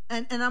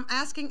 And I'm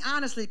asking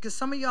honestly, because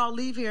some of y'all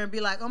leave here and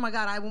be like, oh my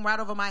God, I went right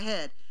over my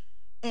head.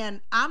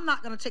 And I'm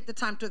not going to take the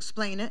time to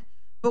explain it,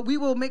 but we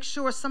will make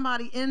sure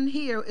somebody in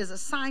here is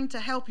assigned to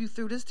help you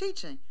through this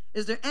teaching.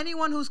 Is there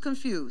anyone who's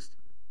confused?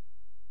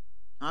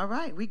 All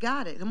right, we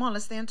got it. Come on,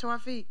 let's stand to our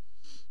feet.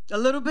 A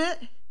little bit?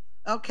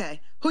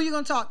 Okay. Who are you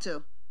going to talk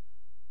to?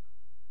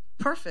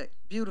 Perfect.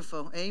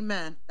 Beautiful.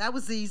 Amen. That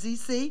was easy.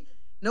 See?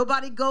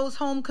 Nobody goes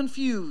home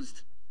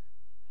confused.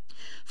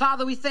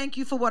 Father, we thank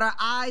you for what our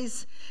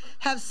eyes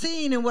have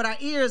seen and what our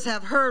ears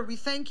have heard. We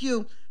thank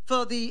you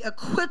for the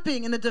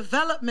equipping and the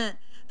development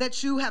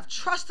that you have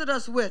trusted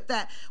us with,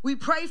 that we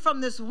pray from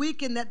this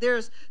weekend that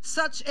there's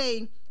such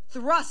a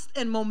thrust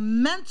and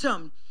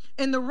momentum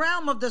in the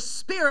realm of the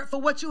spirit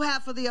for what you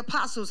have for the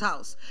Apostles'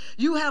 House.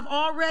 You have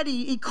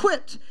already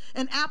equipped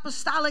an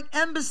apostolic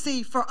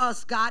embassy for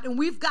us, God, and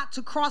we've got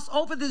to cross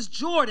over this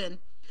Jordan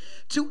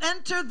to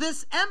enter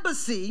this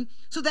embassy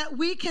so that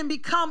we can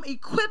become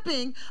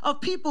equipping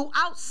of people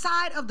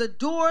outside of the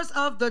doors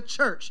of the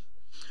church.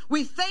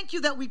 We thank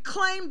you that we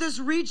claim this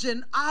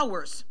region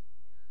ours.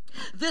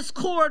 This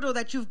corridor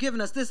that you've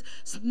given us, this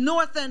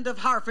north end of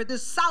Hartford,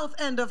 this south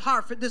end of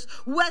Hartford, this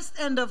west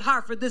end of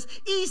Hartford, this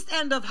east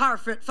end of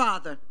Hartford,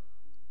 Father.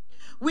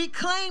 We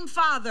claim,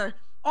 Father,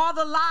 all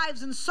the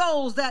lives and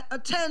souls that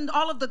attend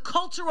all of the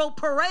cultural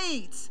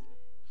parades,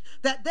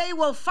 that they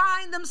will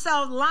find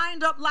themselves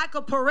lined up like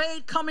a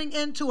parade coming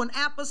into an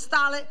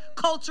apostolic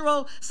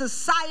cultural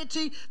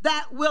society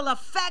that will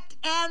affect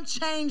and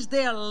change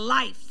their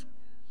life.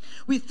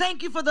 We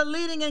thank you for the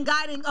leading and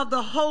guiding of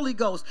the Holy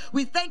Ghost.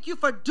 We thank you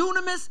for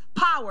dunamis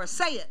power.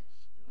 Say it.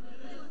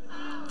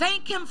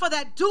 Thank him for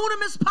that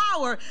dunamis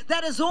power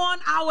that is on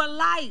our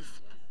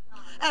life.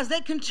 As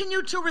they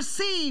continue to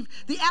receive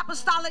the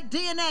apostolic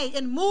DNA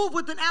and move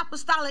with an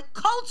apostolic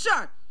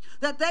culture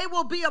that they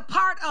will be a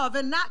part of,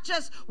 and not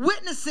just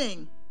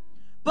witnessing,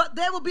 but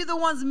they will be the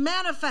ones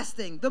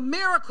manifesting the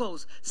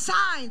miracles,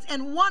 signs,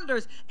 and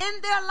wonders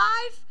in their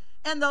life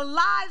and the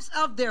lives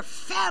of their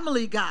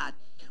family, God.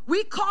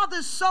 We call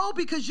this so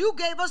because you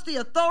gave us the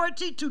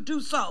authority to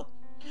do so,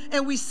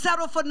 and we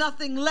settle for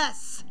nothing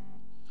less.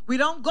 We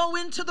don't go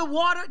into the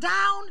watered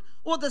down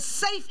or the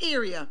safe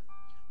area.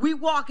 We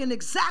walk in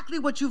exactly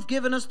what you've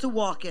given us to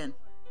walk in.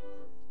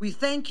 We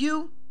thank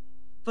you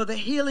for the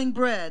healing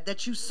bread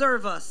that you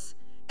serve us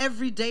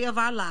every day of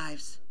our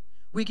lives.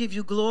 We give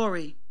you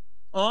glory,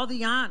 all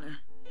the honor,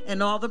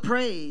 and all the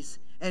praise.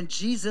 In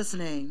Jesus'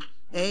 name,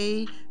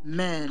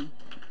 amen.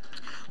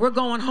 We're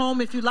going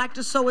home. If you'd like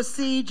to sow a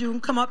seed, you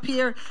can come up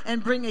here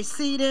and bring a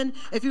seed in.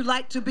 If you'd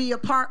like to be a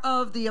part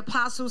of the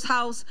Apostles'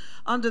 House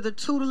under the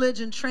tutelage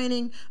and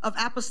training of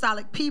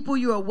apostolic people,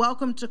 you are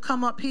welcome to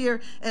come up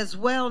here as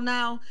well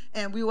now,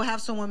 and we will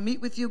have someone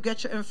meet with you,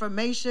 get your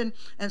information,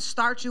 and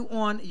start you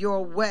on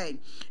your way.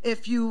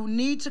 If you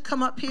need to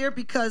come up here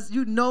because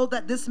you know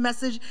that this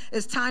message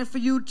is time for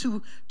you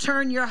to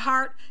turn your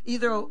heart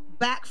either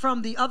back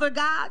from the other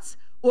gods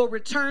or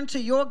return to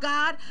your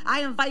God,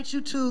 I invite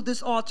you to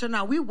this altar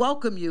now. We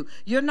welcome you.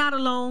 You're not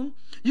alone.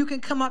 You can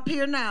come up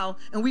here now,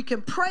 and we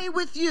can pray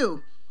with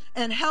you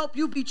and help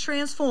you be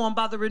transformed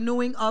by the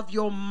renewing of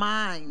your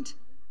mind.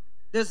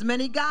 There's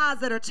many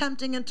gods that are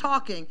tempting and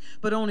talking,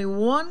 but only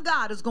one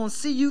God is going to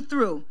see you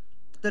through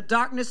the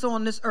darkness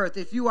on this earth.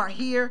 If you are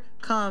here,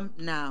 come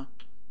now.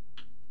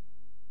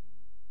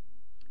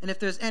 And if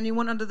there's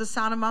anyone under the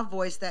sound of my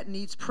voice that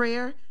needs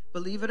prayer,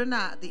 believe it or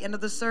not, at the end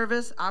of the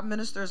service, our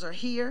ministers are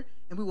here,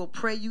 and we will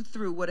pray you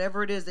through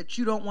whatever it is that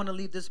you don't want to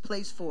leave this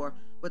place for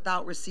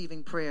without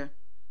receiving prayer.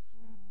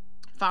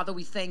 Father,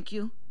 we thank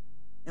you,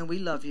 and we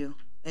love you.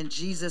 In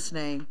Jesus'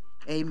 name,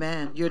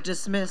 amen. You're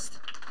dismissed.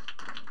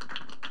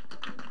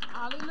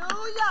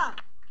 Hallelujah.